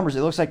terms of the numbers,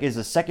 it looks like it's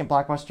the second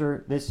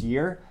blockbuster this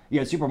year. You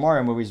had Super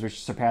Mario movies,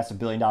 which surpassed $1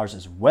 billion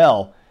as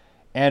well.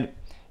 And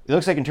it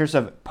looks like in terms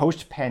of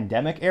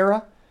post-pandemic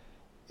era,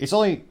 it's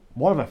only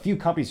one of a few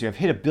companies who have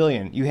hit $1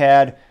 billion. You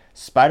had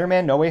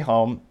Spider-Man No Way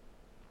Home,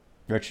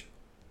 which,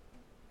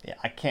 yeah,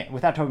 I can't,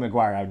 without Tobey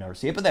Maguire, I would never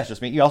see it, but that's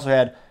just me. You also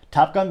had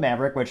Top Gun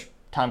Maverick, which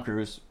Tom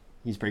Cruise,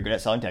 he's pretty good at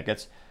selling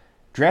tickets.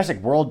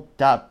 Jurassic World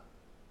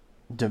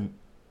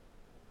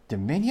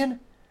Dominion,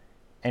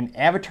 and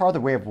Avatar: The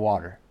Way of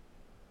Water.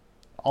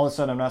 All of a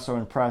sudden, I'm not so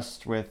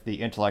impressed with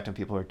the intellect of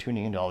people who are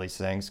tuning into all these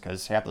things,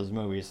 because half those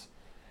movies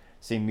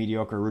seem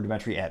mediocre,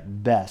 rudimentary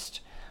at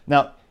best.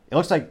 Now, it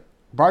looks like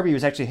Barbie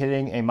was actually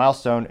hitting a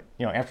milestone.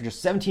 After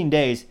just 17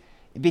 days,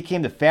 it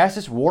became the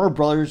fastest Warner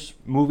Brothers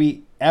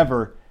movie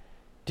ever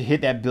to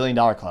hit that $1 billion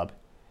club.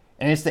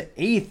 And it's the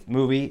 8th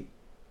movie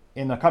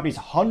in the company's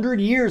 100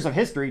 years of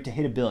history to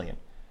hit $1 billion.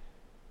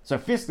 So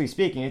fiscally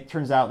speaking, it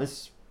turns out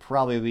this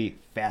probably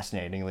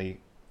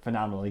fascinatingly,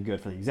 phenomenally good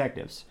for the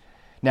executives.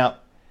 Now,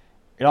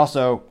 it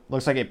also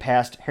looks like it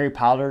passed Harry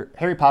Potter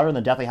and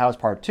the Deathly Hallows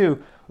Part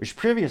 2, which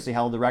previously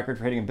held the record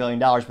for hitting $1 billion,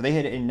 but they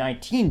hit it in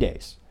 19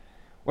 days.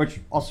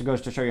 Which also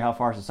goes to show you how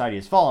far society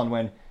has fallen,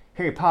 when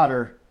Harry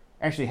Potter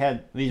actually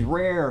had these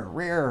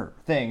rare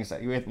things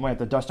that you might have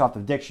to dust off the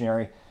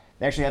dictionary.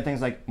 They actually had things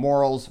like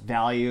morals,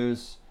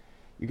 values.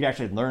 You could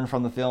actually learn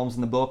from the films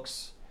and the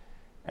books,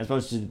 as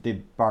opposed to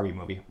the Barbie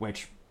movie,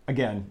 which,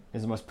 again,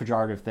 is the most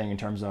pejorative thing in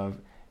terms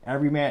of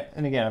every man.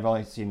 And again, I've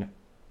only seen.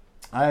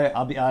 I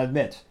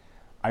admit,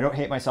 I don't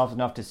hate myself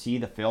enough to see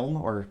the film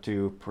or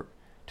to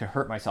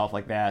hurt myself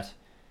like that.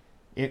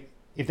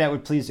 If that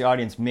would please the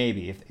audience,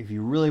 maybe. If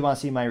you really want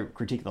to see my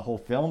critique of the whole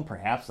film,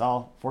 perhaps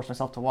I'll force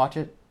myself to watch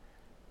it.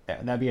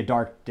 That'd be a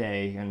dark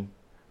day and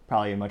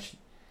probably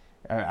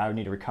I would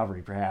need a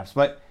recovery, perhaps.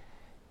 But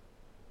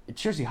it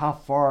shows you how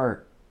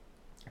far,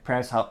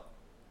 perhaps, how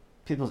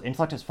people's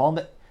intellect has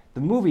fallen.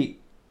 The movie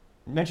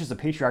mentions the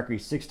patriarchy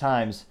 6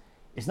 times.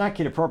 It's not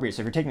kid appropriate,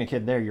 so if you're taking a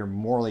kid there, you're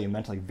morally and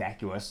mentally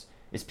vacuous.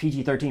 It's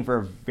PG-13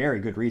 for very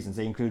good reasons.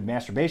 They include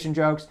masturbation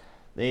jokes.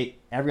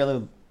 Every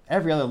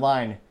other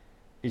line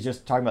is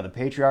just talking about the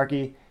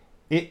patriarchy.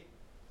 It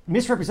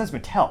misrepresents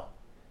Mattel,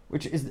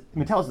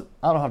 Mattel's,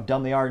 I don't know how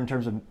dumb they are in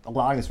terms of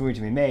allowing this movie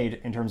to be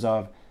made, in terms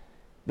of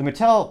the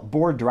Mattel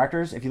board of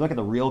directors. If you look at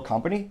the real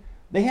company,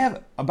 they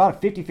have about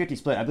a 50-50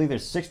 split. I believe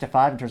there's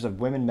 6-5 in terms of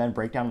women-men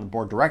breakdown in the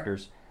board of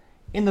directors.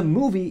 In the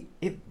movie,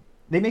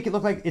 they make it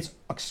look like it's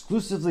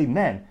exclusively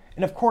men.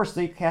 And of course,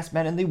 they cast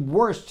men in the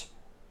worst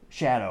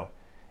shadow.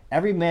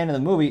 Every man in the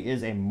movie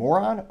is a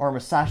moron or a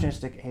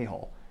misogynistic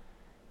a-hole.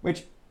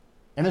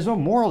 And there's no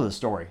moral to the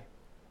story.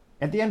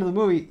 At the end of the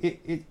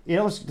movie,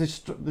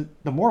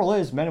 the moral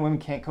is men and women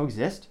can't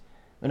coexist.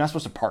 They're not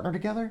supposed to partner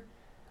together.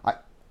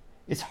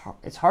 It's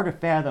hard to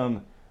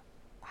fathom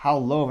how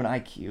low of an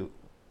IQ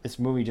this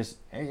movie just...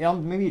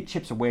 maybe it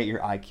chips away at your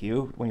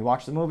IQ when you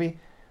watch the movie,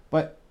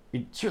 but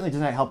it certainly does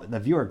not help the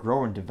viewer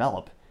grow and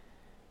develop.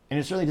 And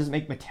it certainly doesn't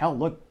make Mattel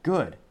look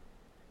good.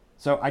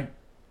 So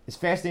it's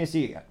fascinating to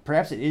see.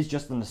 Perhaps it is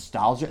just the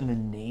nostalgia and the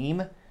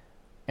name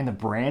and the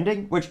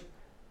branding, which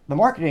the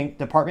marketing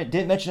department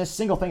didn't mention a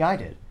single thing I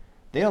did.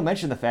 They don't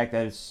mention the fact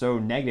that it's so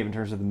negative in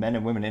terms of the men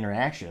and women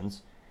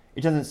interactions.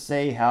 It doesn't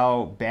say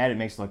how bad it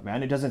makes it look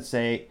men. It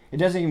doesn't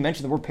even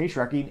mention the word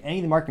patriarchy in any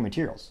of the marketing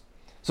materials.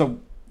 So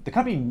the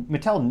company,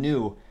 Mattel,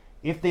 knew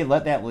if they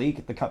let that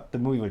leak, the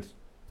movie would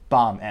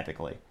bomb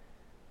epically.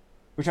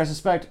 Which I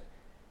suspect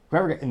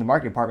whoever in the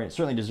marketing department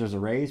certainly deserves a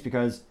raise,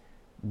 because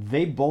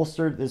they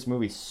bolstered this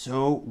movie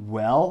so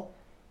well,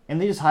 and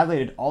they just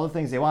highlighted all the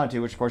things they wanted to,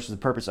 which of course is the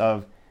purpose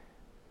of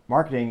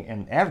marketing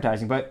and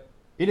advertising, but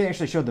it didn't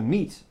actually show the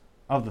meat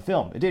of the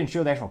film. It didn't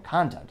show the actual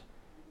content.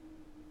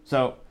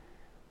 So,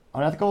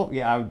 unethical?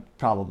 Yeah,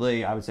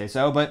 I would say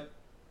so, but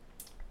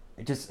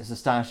it just is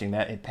astonishing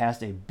that it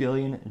passed $1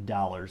 billion.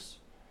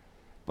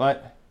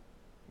 But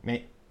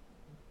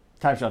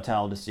time shall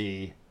tell to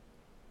see,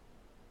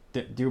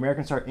 do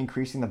Americans start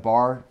increasing the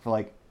bar for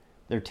like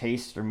their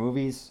taste or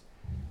movies?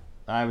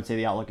 I would say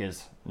the outlook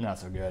is not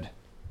so good.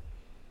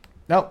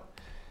 Now,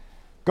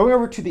 going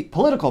over to the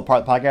political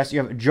part of the podcast,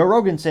 you have Joe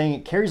Rogan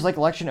saying Kerry's Lake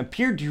election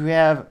appeared to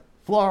have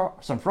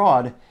some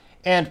fraud,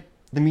 and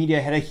the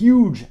media had a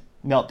huge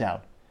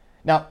meltdown.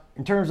 Now,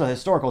 in terms of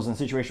historicals in the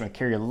situation with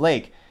Kerry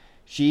Lake,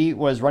 she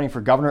was running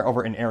for governor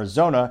over in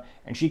Arizona,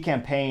 and she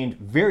campaigned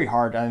very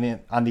hard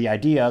on the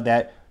idea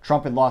that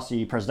Trump had lost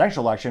the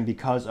presidential election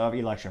because of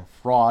election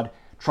fraud.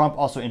 Trump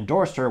also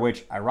endorsed her,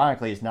 which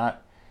ironically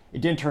it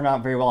didn't turn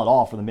out very well at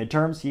all for the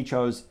midterms. He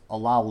chose a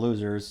lot of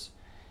losers.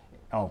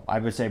 Oh, I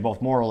would say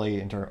both morally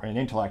and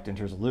intellect in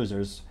terms of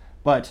losers.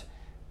 But,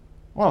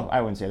 well,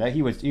 I wouldn't say that.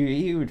 He would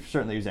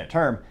certainly use that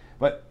term.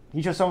 But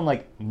he chose someone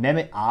like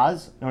Mehmet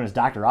Oz, known as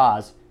Dr.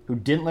 Oz, who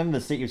didn't live in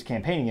the state he was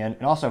campaigning in.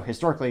 And also,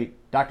 historically,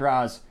 Dr.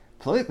 Oz,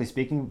 politically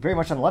speaking, very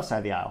much on the left side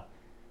of the aisle.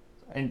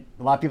 And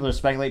a lot of people just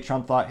speculate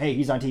Trump thought, hey,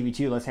 he's on TV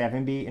too, let's have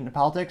him be into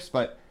politics.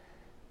 But,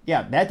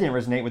 yeah, that didn't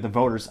resonate with the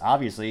voters,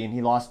 obviously. And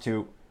he lost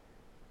to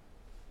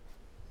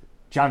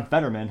John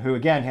Fetterman, who,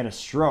 again, had a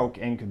stroke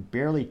and could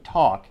barely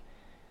talk.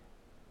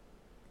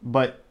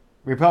 But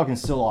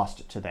Republicans still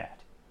lost to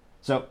that.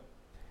 So,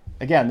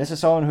 again, this is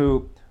someone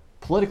who,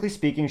 politically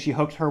speaking, she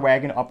hooked her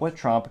wagon up with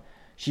Trump.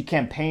 She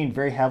campaigned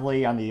very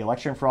heavily on the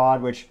election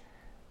fraud, which,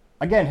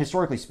 again,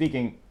 historically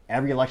speaking,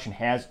 every election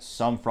has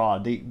some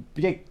fraud. The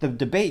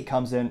debate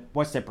comes in,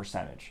 what's the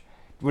percentage?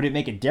 Would it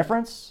make a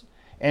difference?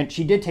 And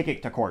she did take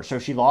it to court. So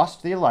she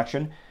lost the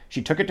election.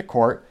 She took it to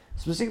court.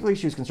 Specifically,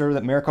 she was concerned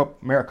that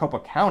Maricopa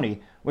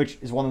County, which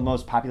is one of the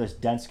most populous,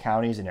 dense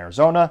counties in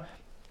Arizona.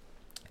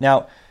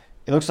 Now,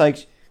 it looks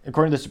like,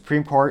 according to the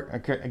Supreme Court,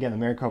 again, the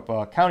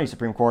Maricopa County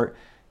Supreme Court,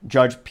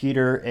 Judge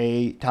Peter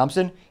A.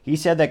 Thompson, he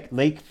said that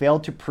Lake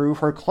failed to prove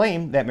her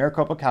claim that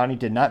Maricopa County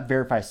did not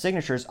verify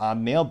signatures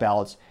on mail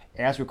ballots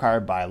as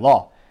required by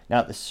law.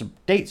 Now, the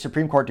state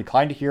Supreme Court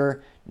declined to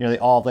hear nearly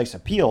all of Lake's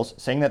appeals,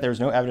 saying that there was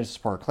no evidence to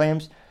support her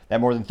claims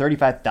that more than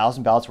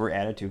 35,000 ballots were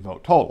added to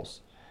vote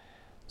totals.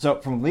 So,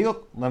 from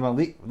a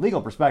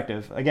legal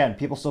perspective, again,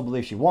 people still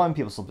believe she won,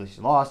 people still believe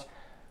she lost.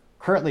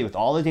 Currently, with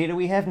all the data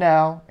we have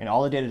now and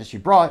all the data that she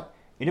brought,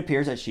 it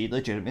appears that she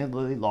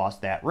legitimately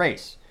lost that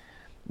race.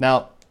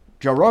 Now,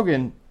 Joe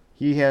Rogan,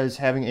 he is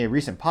having a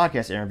recent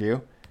podcast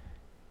interview,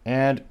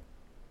 and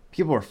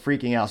people are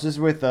freaking out. So this is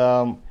with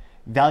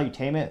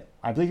Valuetainment.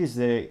 I believe he's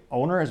the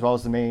owner as well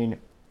as the main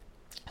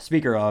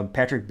Speaker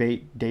Patrick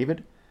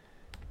David.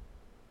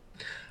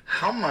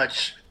 How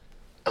much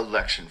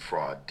election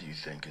fraud do you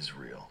think is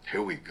real?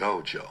 Here we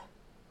go, Joe.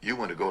 You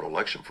want to go to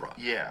election fraud?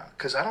 Yeah,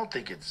 because I don't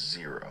think it's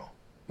zero.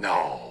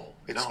 No,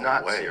 It's no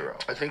not way. zero.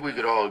 I think we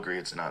could all agree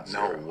it's not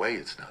zero. No way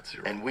it's not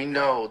zero. And we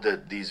know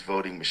that these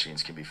voting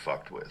machines can be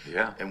fucked with.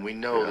 Yeah. And we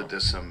know Yeah. that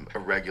there's some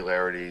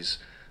irregularities,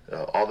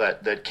 all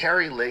that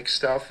Carrie Lake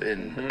stuff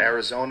in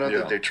Arizona Yeah.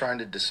 that they're trying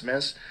to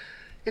dismiss.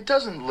 It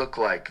doesn't look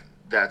like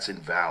that's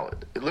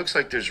invalid. It looks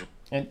like there's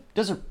And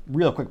just a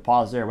real quick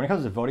pause there. When it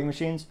comes to voting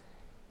machines,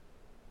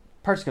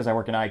 partially because I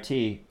work in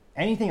IT,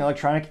 anything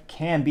electronic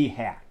can be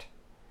hacked.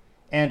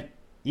 And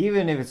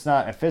even if it's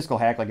not a physical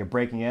hack, like a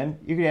breaking in,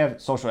 you could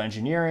have social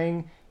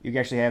engineering. You could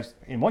actually have,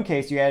 in one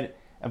case, you had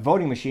a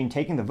voting machine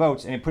taking the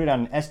votes and it put it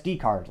on an SD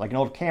card, like an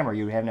old camera.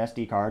 You would have an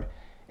SD card.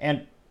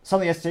 And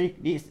some of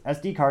these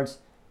SD cards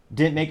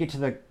didn't make it to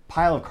the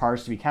pile of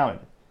cards to be counted.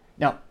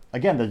 Now,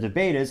 again, the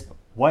debate is,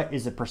 what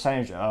is the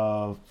percentage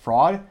of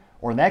fraud?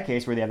 Or in that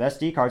case, where they have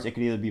SD cards, it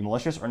could either be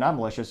malicious or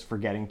non-malicious,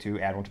 forgetting to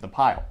add one to the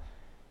pile.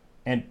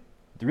 And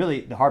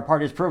really, the hard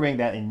part is proving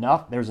that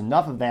there's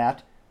enough of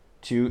that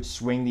to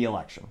swing the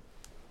election.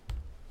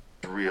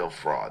 real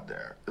fraud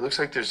there. It looks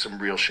like there's some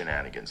real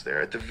shenanigans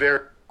there. At the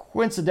very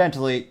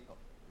Coincidentally,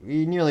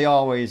 he nearly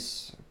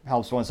always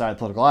helps one side of the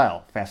political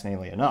aisle,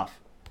 fascinatingly enough.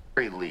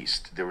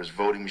 least, there was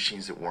voting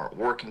machines that weren't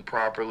working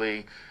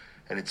properly,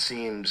 and it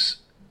seems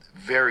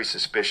very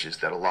suspicious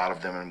that a lot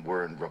of them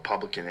were in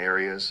Republican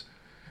areas.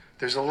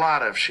 There's a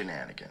lot of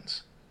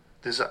shenanigans.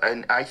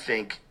 And I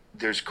think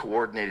there's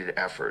coordinated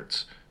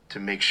efforts to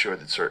make sure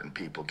that certain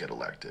people get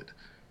elected.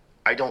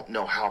 I don't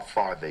know how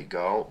far they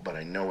go, but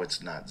I know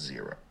it's not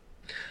zero.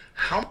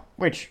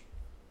 Which,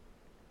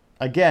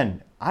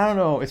 again, I don't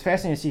know. It's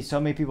fascinating to see so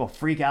many people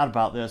freak out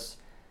about this.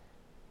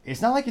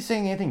 It's not like he's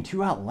saying anything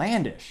too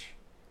outlandish.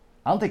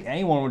 I don't think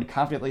anyone would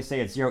confidently say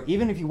it's zero.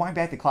 Even if you wind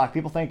back the clock,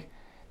 people think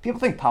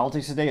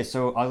politics today is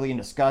so ugly and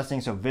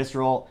disgusting, so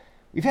visceral.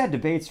 We've had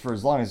debates for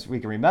as long as we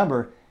can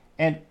remember,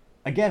 and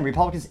again,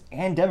 Republicans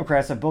and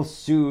Democrats have both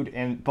sued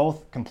and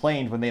both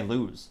complained when they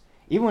lose.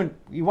 Even when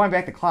you wind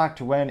back the clock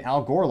to when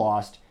Al Gore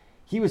lost,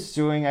 he was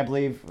suing, I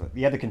believe,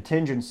 you had the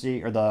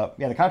contingency, or the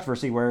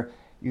controversy where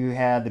you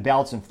had the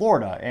ballots in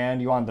Florida,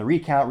 and you wanted the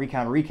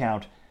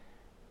recount.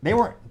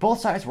 Both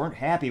sides weren't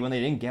happy when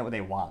they didn't get what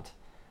they want.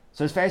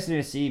 So it's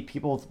fascinating to see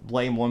people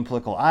blame one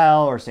political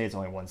aisle or say it's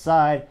only one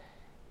side.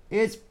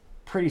 It's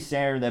pretty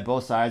standard that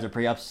both sides are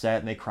pretty upset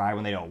and they cry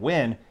when they don't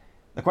win.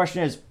 The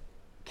question is,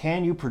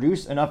 can you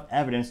produce enough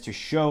evidence to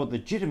show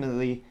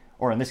legitimately,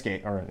 or in this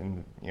case,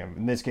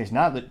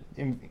 not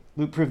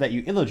prove that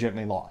you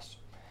illegitimately lost?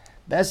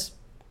 That's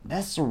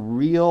a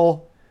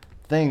real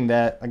thing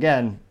that,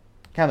 again,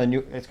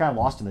 it's kind of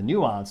lost in the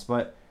nuance.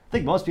 But I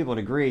think most people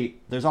would agree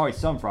there's always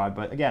some fraud.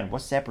 But again,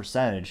 what's that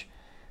percentage?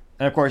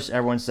 And of course,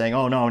 everyone's saying,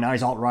 "Oh no, now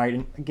he's alt-right."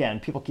 And again,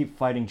 people keep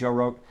fighting Joe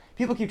Rogan.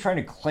 People keep trying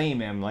to claim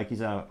him like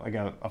he's a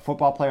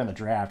football player in the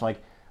draft.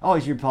 Like, oh,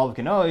 he's a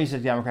Republican. Oh, he's a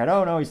Democrat.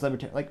 Oh no, he's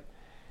libertarian. Like,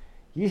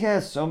 he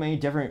has so many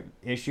different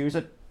issues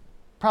that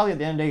probably at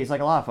the end of the day, he's like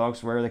a lot of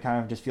folks where they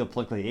kind of just feel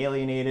politically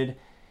alienated.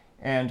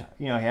 And,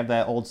 you have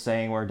that old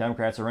saying where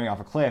Democrats are running off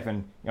a cliff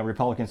and,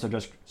 Republicans are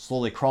just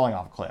slowly crawling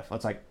off a cliff.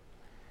 It's like,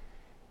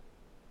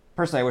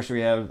 personally, I wish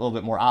we had a little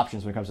bit more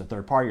options when it comes to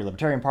third party or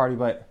Libertarian Party,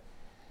 but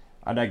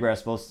I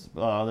digress. There's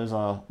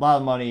a lot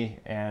of money,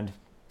 and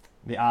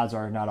the odds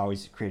are not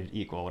always created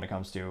equal when it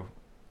comes to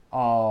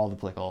all the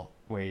political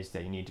ways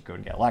that you need to go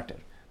to get elected.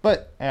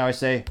 But I always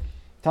say,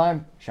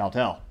 time shall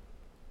tell.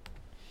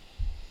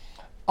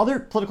 Other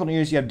political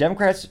news, you have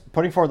Democrats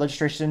putting forward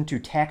legislation to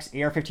tax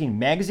AR-15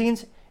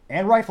 magazines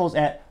and rifles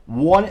at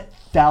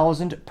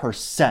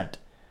 1,000%.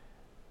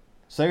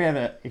 So do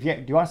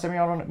you want a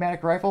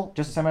semi-automatic rifle,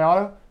 just a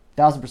semi-auto,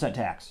 1,000%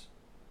 tax.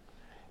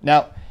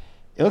 Now,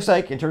 it looks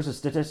like in terms of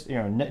statistics,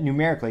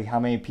 numerically, how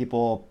many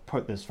people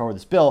put forward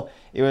this bill,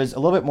 it was a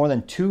little bit more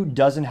than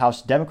 24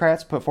 House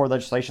Democrats put forward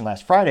legislation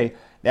last Friday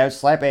that would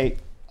slap a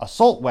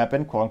assault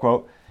weapon, quote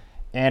unquote,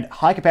 and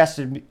high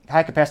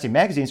capacity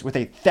magazines with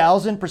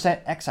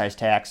 1,000% excise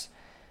tax.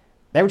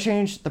 That would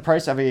change the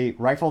price of a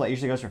rifle that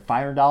usually goes for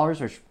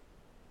 $500, which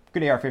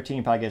good AR-15,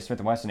 you probably get a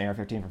Smith & Wesson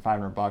AR-15 for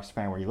 $500,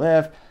 depending on where you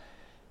live.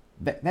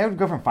 That would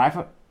go from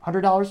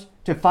 $500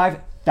 to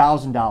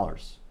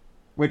 $5,000,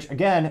 which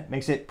again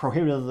makes it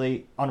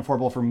prohibitively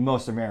unaffordable for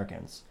most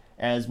Americans,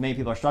 as many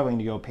people are struggling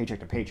to go paycheck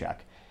to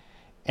paycheck.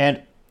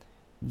 And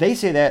they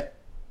say that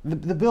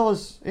the bill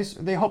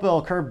they hope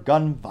it'll curb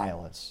gun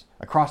violence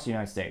across the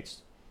United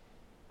States,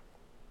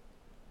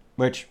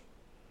 which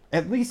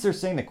at least they're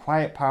saying the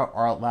quiet part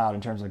are out loud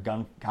in terms of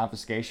gun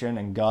confiscation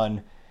and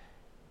gun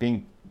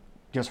being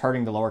just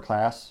hurting the lower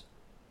class.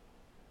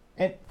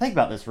 And think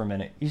about this for a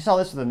minute. You saw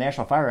this with the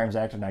National Firearms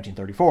Act of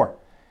 1934.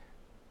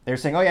 They're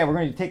saying, "Oh yeah, we're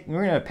going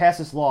to pass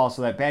this law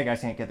so that bad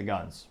guys can't get the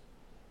guns."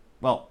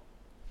 Well,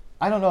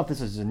 I don't know if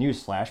this is a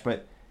news flash,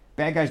 but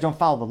bad guys don't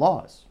follow the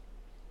laws.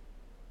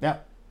 Now,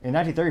 in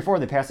 1934,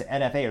 they passed the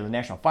NFA, or the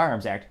National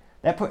Firearms Act,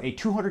 that put a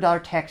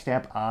 $200 tax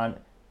stamp on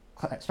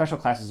special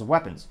classes of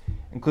weapons.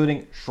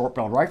 including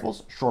short-barreled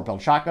rifles,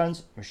 short-barreled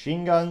shotguns,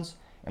 machine guns,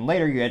 and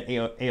later you had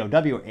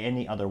AOW or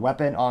any other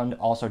weapon, and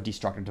also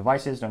destructive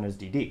devices known as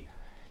DD.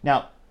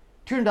 Now,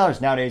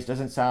 $200 nowadays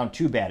doesn't sound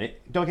too bad.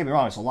 Don't get me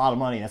wrong, it's a lot of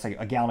money. That's like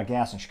a gallon of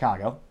gas in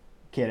Chicago.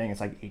 Kidding,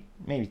 it's like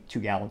maybe 2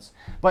 gallons.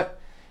 But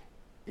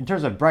in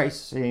terms of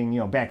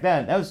pricing, back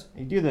then, that was,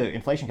 you do the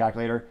inflation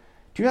calculator,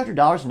 $200 in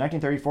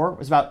 1934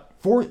 was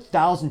about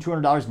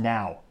 $4,200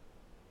 now.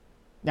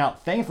 Now,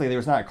 thankfully, there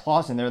was not a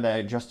clause in there that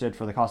adjusted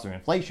for the cost of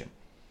inflation.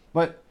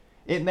 But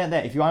it meant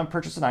that if you want to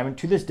purchase an item,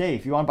 to this day,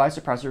 if you want to buy a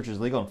suppressor, which is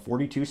legal in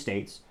 42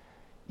 states,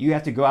 you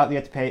have to go out, you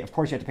have to pay, of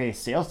course, you have to pay a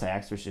sales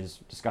tax, which is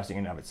disgusting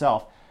in and of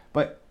itself,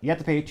 but you have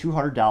to pay a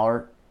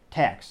 $200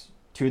 tax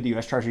to the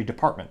U.S. Treasury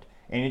Department.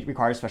 And it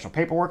requires special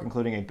paperwork,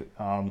 including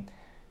a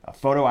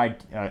photo,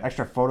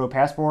 extra photo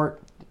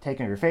passport,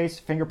 taken of your face,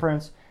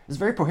 fingerprints. It's a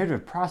very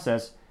prohibitive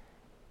process,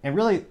 and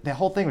really, the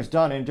whole thing was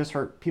done and just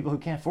hurt people who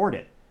can't afford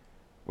it,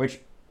 which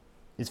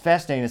is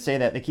fascinating to say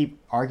that they keep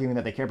arguing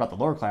that they care about the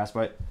lower class,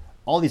 but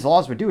all these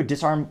laws would do would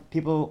disarm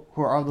people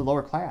who are of the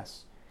lower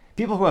class.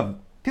 People who are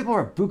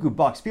buku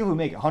bucks, people who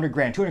make 100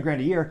 grand, 200 grand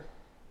a year,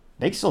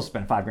 they can still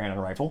spend 5 grand on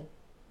a rifle.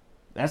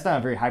 That's not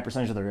a very high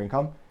percentage of their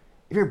income.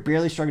 If you're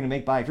barely struggling to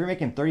make by, if you're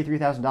making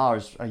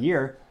 $33,000 a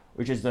year,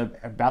 which is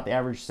about the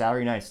average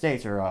salary in the United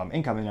States or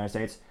income in the United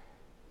States,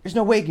 there's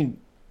no way you can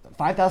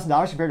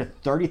 $5,000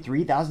 compared to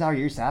 $33,000 a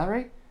year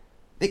salary.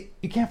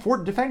 You can't afford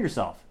to defend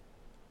yourself.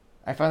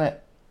 I find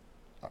that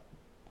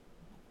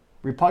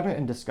repugnant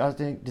and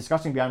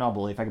disgusting beyond all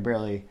belief. I can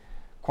barely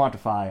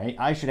quantify.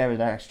 I should have an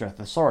extra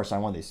thesaurus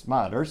on one of these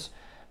monitors.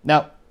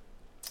 Now,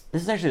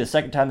 this is actually the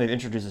second time they've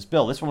introduced this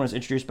bill. This one was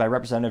introduced by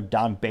Representative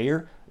Don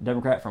Bayer, a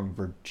Democrat from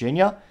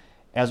Virginia,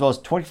 as well as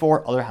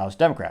 24 other House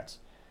Democrats.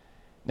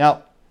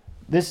 Now,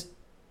 this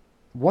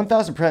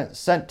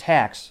 1,000%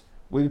 tax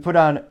will be put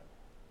on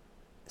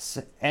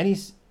any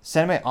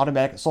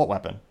semi-automatic assault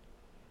weapon,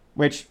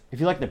 which, if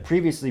you like the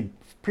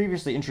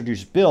previously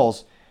introduced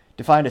bills,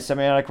 defined a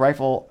semi-automatic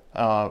rifle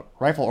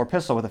or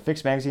pistol with a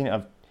fixed magazine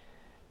of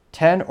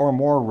 10 or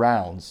more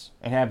rounds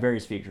and have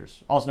various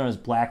features, also known as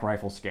black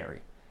rifle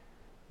scary.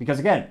 Because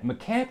again,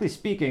 mechanically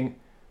speaking,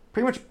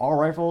 pretty much all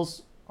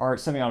rifles are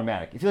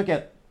semi-automatic. If you look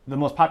at the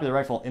most popular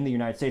rifle in the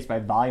United States by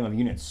volume of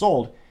units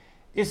sold,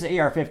 it's the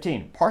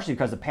AR-15, partially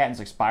because the patent's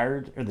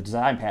expired, or the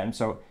design patent,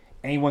 so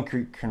anyone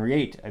can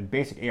create a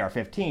basic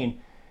AR-15.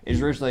 It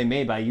was originally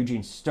made by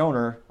Eugene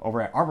Stoner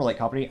over at Armor Light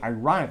Company,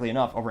 ironically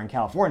enough, over in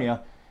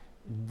California,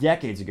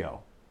 decades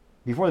ago,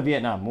 before the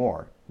Vietnam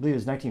War. I believe it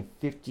was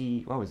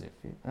 1950,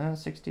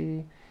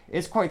 60?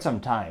 It's quite some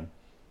time.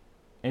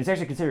 And it's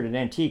actually considered an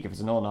antique if it's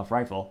an old enough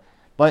rifle.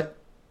 But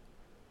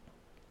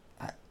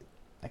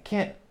I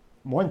can't,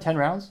 more than 10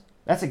 rounds?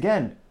 That's,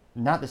 again,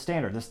 not the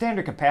standard. The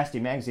standard capacity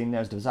magazine that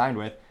was designed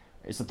with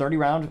is a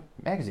 30-round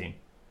magazine.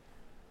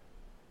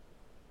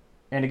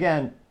 And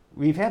again,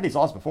 we've had these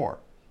laws before.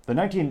 The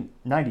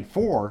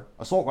 1994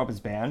 assault weapons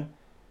ban,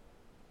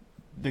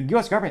 the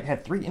U.S. government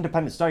had 3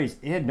 independent studies.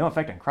 It had no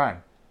effect on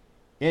crime.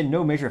 It had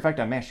no major effect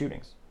on mass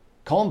shootings.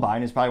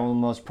 Columbine is probably one of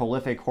the most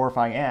prolific,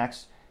 horrifying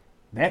acts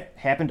that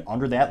happened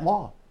under that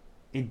law.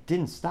 It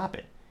didn't stop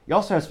it. You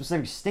also have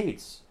specific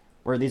states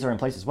where these are in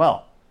place as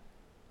well,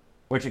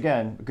 which,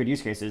 again, a good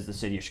use case is the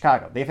city of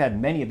Chicago. They've had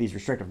many of these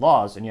restrictive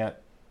laws, and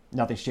yet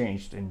nothing's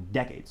changed in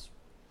decades.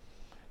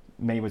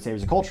 Many would say it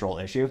was a cultural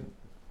issue.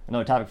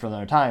 Another topic for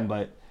another time,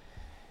 but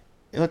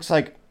it looks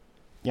like,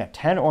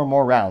 10 or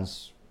more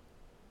rounds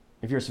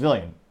if you're a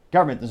civilian.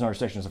 Government, there's no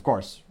restrictions, of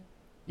course,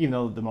 even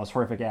though the most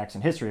horrific acts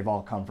in history have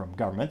all come from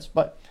governments,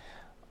 but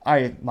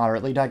I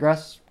moderately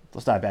digress.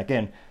 Let's dive back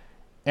in.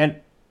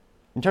 And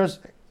in terms,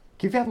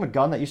 can you fathom a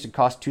gun that used to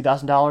cost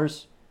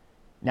 $2,000,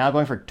 now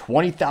going for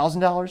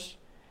 $20,000?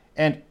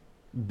 And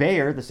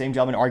Bayer, the same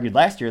gentleman, argued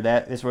last year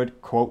that this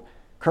would, quote,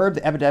 curb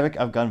the epidemic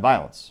of gun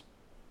violence.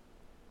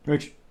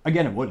 Which,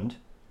 again, it wouldn't.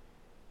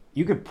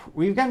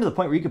 We've gotten to the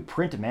point where you could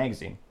print a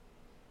magazine.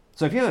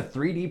 So if you have a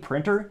 3D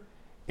printer,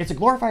 it's a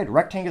glorified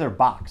rectangular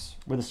box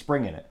with a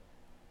spring in it.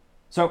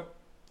 So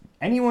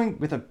anyone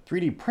with a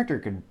 3D printer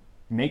could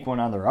make one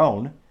on their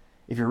own.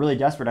 If you're really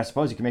desperate, I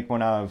suppose you can make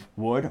one out of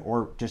wood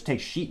or just take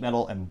sheet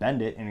metal and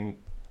bend it and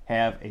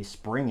have a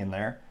spring in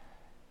there.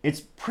 It's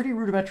pretty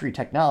rudimentary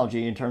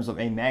technology in terms of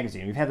a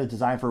magazine. We've had the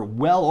design for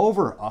well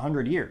over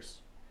 100 years.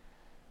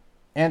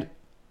 And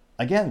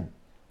again,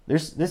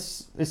 there's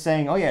this is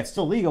saying, oh yeah, it's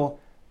still legal,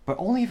 but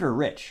only if you're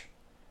rich.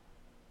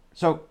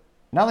 So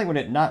not only would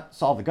it not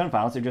solve the gun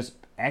violence, it just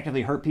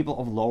actively hurt people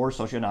of lower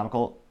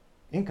socioeconomic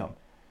income.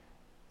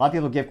 A lot of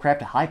people give crap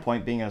to High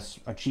Point being a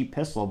cheap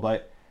pistol,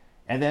 but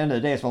at the end of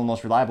the day, it's one of the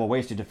most reliable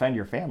ways to defend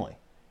your family.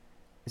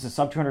 It's a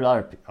sub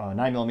 $200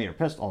 9mm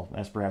pistol.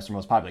 That's perhaps the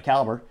most popular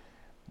caliber.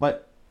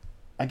 But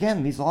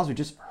again, these laws would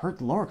just hurt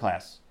the lower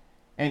class.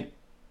 And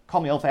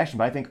call me old-fashioned,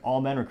 but I think all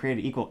men were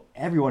created equal.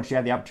 Everyone should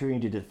have the opportunity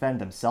to defend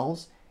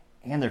themselves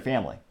and their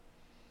family.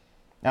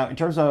 Now, in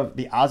terms of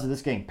the odds of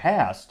this getting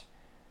passed,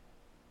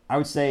 I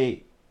would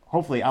say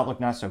hopefully outlook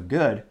not so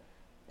good.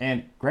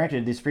 And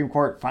granted, the Supreme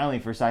Court finally,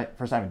 for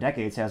first time in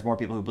decades, has more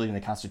people who believe in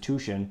the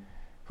Constitution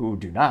who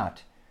do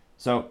not.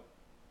 So,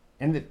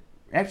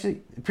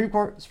 actually,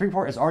 the Supreme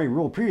Court has already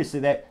ruled previously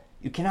that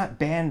you cannot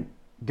ban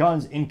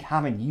guns in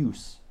common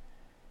use.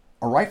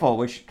 A rifle,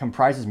 which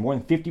comprises more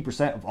than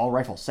 50% of all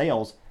rifle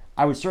sales,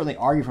 I would certainly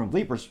argue from a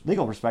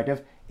legal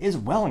perspective, is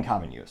well in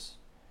common use.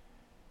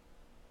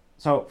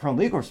 So, from a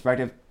legal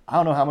perspective, I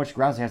don't know how much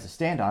grounds it has to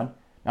stand on.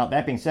 Now,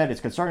 that being said, it's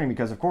concerning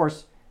because, of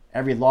course,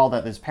 every law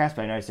that is passed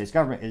by the United States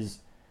government is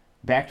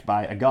backed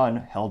by a gun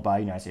held by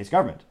the United States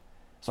government.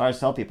 So I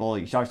just tell people,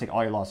 you should always take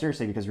all your laws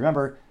seriously because,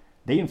 remember,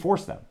 they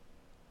enforce them.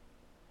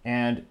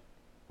 And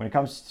when it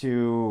comes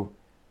to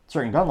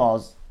certain gun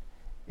laws,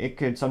 it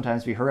could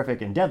sometimes be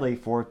horrific and deadly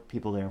for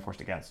people they're enforced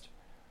against.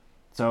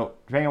 So,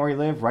 depending on where you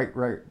live,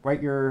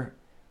 write your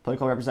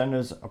political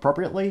representatives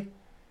appropriately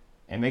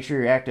and make sure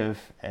you're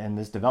active in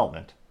this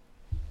development.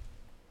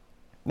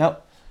 Now,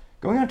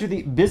 going on to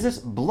the business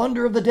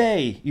blunder of the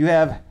day, you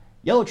have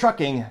Yellow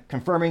Trucking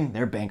confirming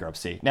their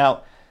bankruptcy.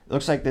 Now, it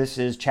looks like this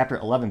is Chapter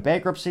 11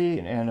 bankruptcy,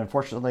 and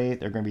unfortunately,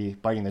 they're going to be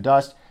biting the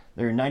dust.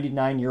 They're a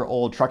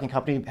 99-year-old trucking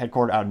company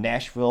headquartered out of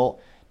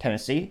Nashville,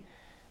 Tennessee.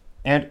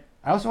 And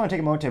I also want to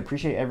take a moment to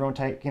appreciate everyone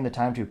taking the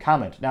time to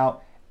comment. Now,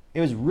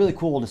 it was really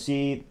cool to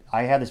see.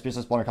 I had this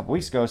business blunder a couple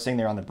weeks ago saying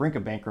they're on the brink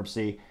of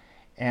bankruptcy,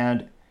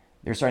 and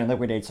they're starting to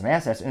liquidate some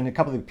assets. And a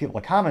couple of people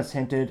in the comments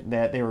hinted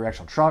that they were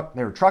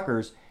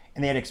truckers,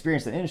 and they had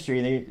experience in the industry,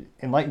 and they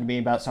enlightened me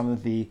about some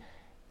of the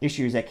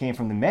issues that came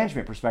from the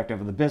management perspective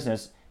of the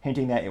business,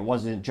 hinting that it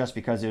wasn't just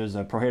because it was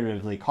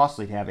prohibitively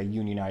costly to have a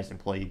unionized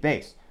employee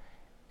base.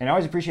 And I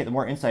always appreciate the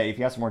more insight. If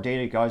you have some more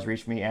data, you can always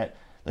reach me at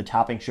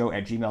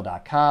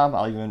thetoppingshow@gmail.com.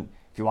 I'll even,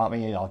 if you want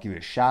me, I'll give you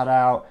a shout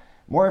out.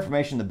 More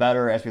information, the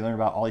better, as we learn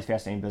about all these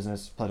fascinating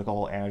business,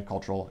 political, and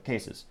cultural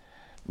cases.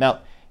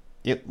 Now,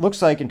 it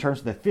looks like in terms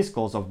of the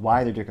fiscals of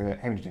why they're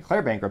having to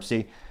declare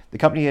bankruptcy, the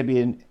company had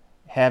been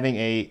having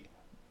a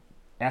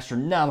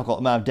astronomical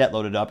amount of debt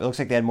loaded up. It looks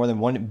like they had more than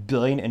 $1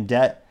 billion in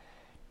debt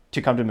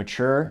to come to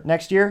mature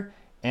next year.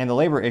 And the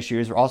labor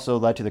issues were also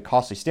led to the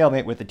costly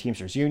stalemate with the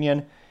Teamsters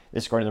Union.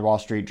 This according to the Wall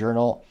Street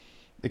Journal.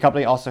 The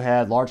company also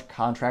had large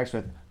contracts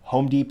with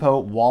Home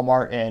Depot,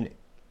 Walmart, and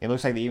it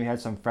looks like they even had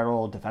some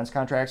federal defense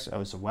contracts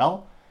as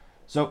well.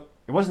 So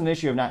it wasn't an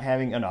issue of not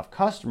having enough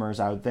customers,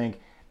 I would think.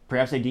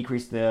 Perhaps they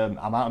decreased the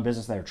amount of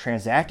business that are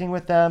transacting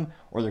with them,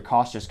 or their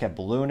costs just kept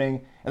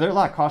ballooning. And there are a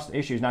lot of cost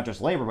issues, not just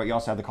labor, but you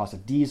also have the cost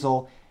of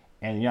diesel.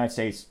 And the United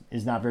States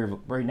is not very,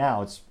 right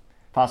now, it's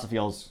fossil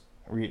fuels,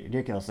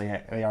 ridiculously,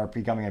 they are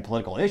becoming a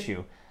political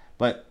issue.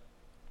 But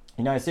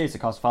in the United States, the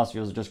cost of fossil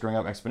fuels is just growing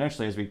up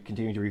exponentially as we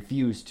continue to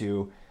refuse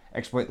to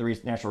exploit the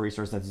natural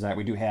resources that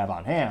we do have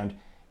on hand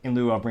in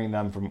lieu of bringing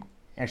them from,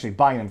 actually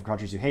buying them from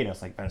countries who hate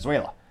us, like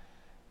Venezuela,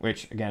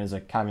 which, again, is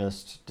a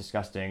communist,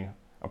 disgusting,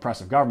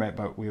 oppressive government,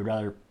 but we would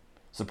rather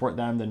support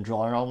them than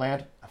drill our own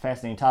land. A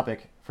fascinating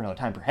topic for another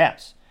time,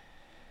 perhaps.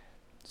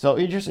 So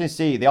interesting to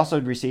see, they also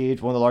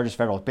received one of the largest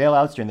federal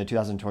bailouts during the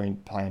 2020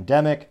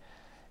 pandemic,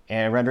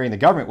 and rendering the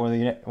government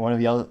one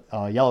of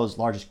Yellow's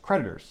largest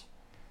creditors.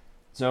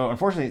 So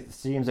unfortunately, it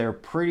seems they were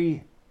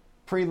pretty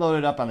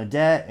loaded up on the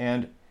debt,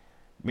 and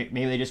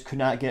maybe they just could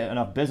not get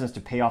enough business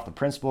to pay off the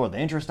principal or the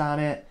interest on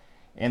it,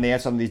 and they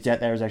had some of these debt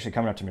that was actually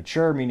coming up to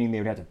mature, meaning they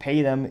would have to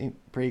pay them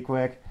pretty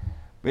quick.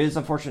 But it is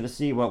unfortunate to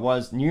see what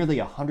was nearly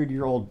a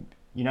 100-year-old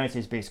United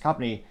States-based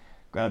company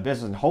go out of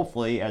business, and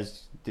hopefully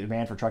as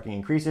demand for trucking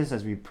increases,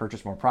 as we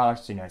purchase more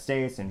products to the United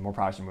States and more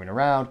products are moving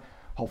around,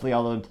 hopefully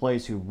all the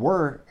employees who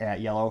were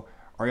at Yellow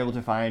are able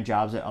to find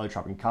jobs at other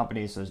trucking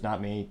companies, so there's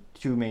not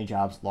too many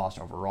jobs lost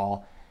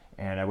overall.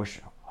 And I wish,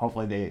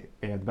 hopefully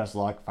they have the best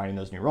luck finding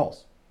those new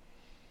roles.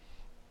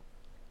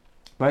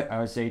 But I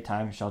would say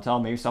time shall tell.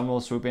 Maybe someone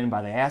will swoop in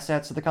by the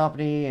assets of the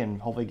company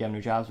and hopefully get them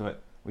new jobs,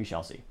 but we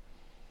shall see.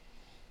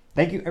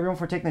 Thank you, everyone,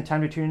 for taking the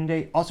time to tune in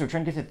today. Also, we're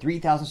trying to get to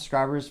 3,000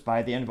 subscribers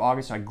by the end of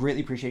August, so I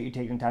greatly appreciate you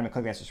taking the time to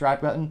click that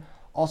subscribe button.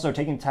 Also,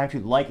 taking the time to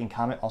like and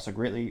comment, also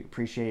greatly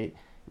appreciate.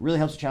 It really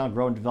helps the channel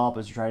grow and develop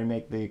as we try to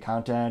make the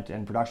content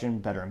and production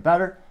better and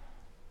better.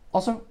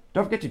 Also,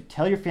 don't forget to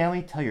tell your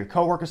family, tell your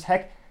coworkers,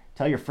 heck,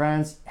 tell your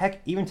friends,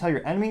 heck, even tell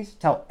your enemies,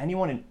 tell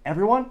anyone and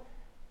everyone.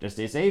 Just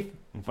stay safe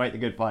and fight the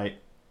good fight.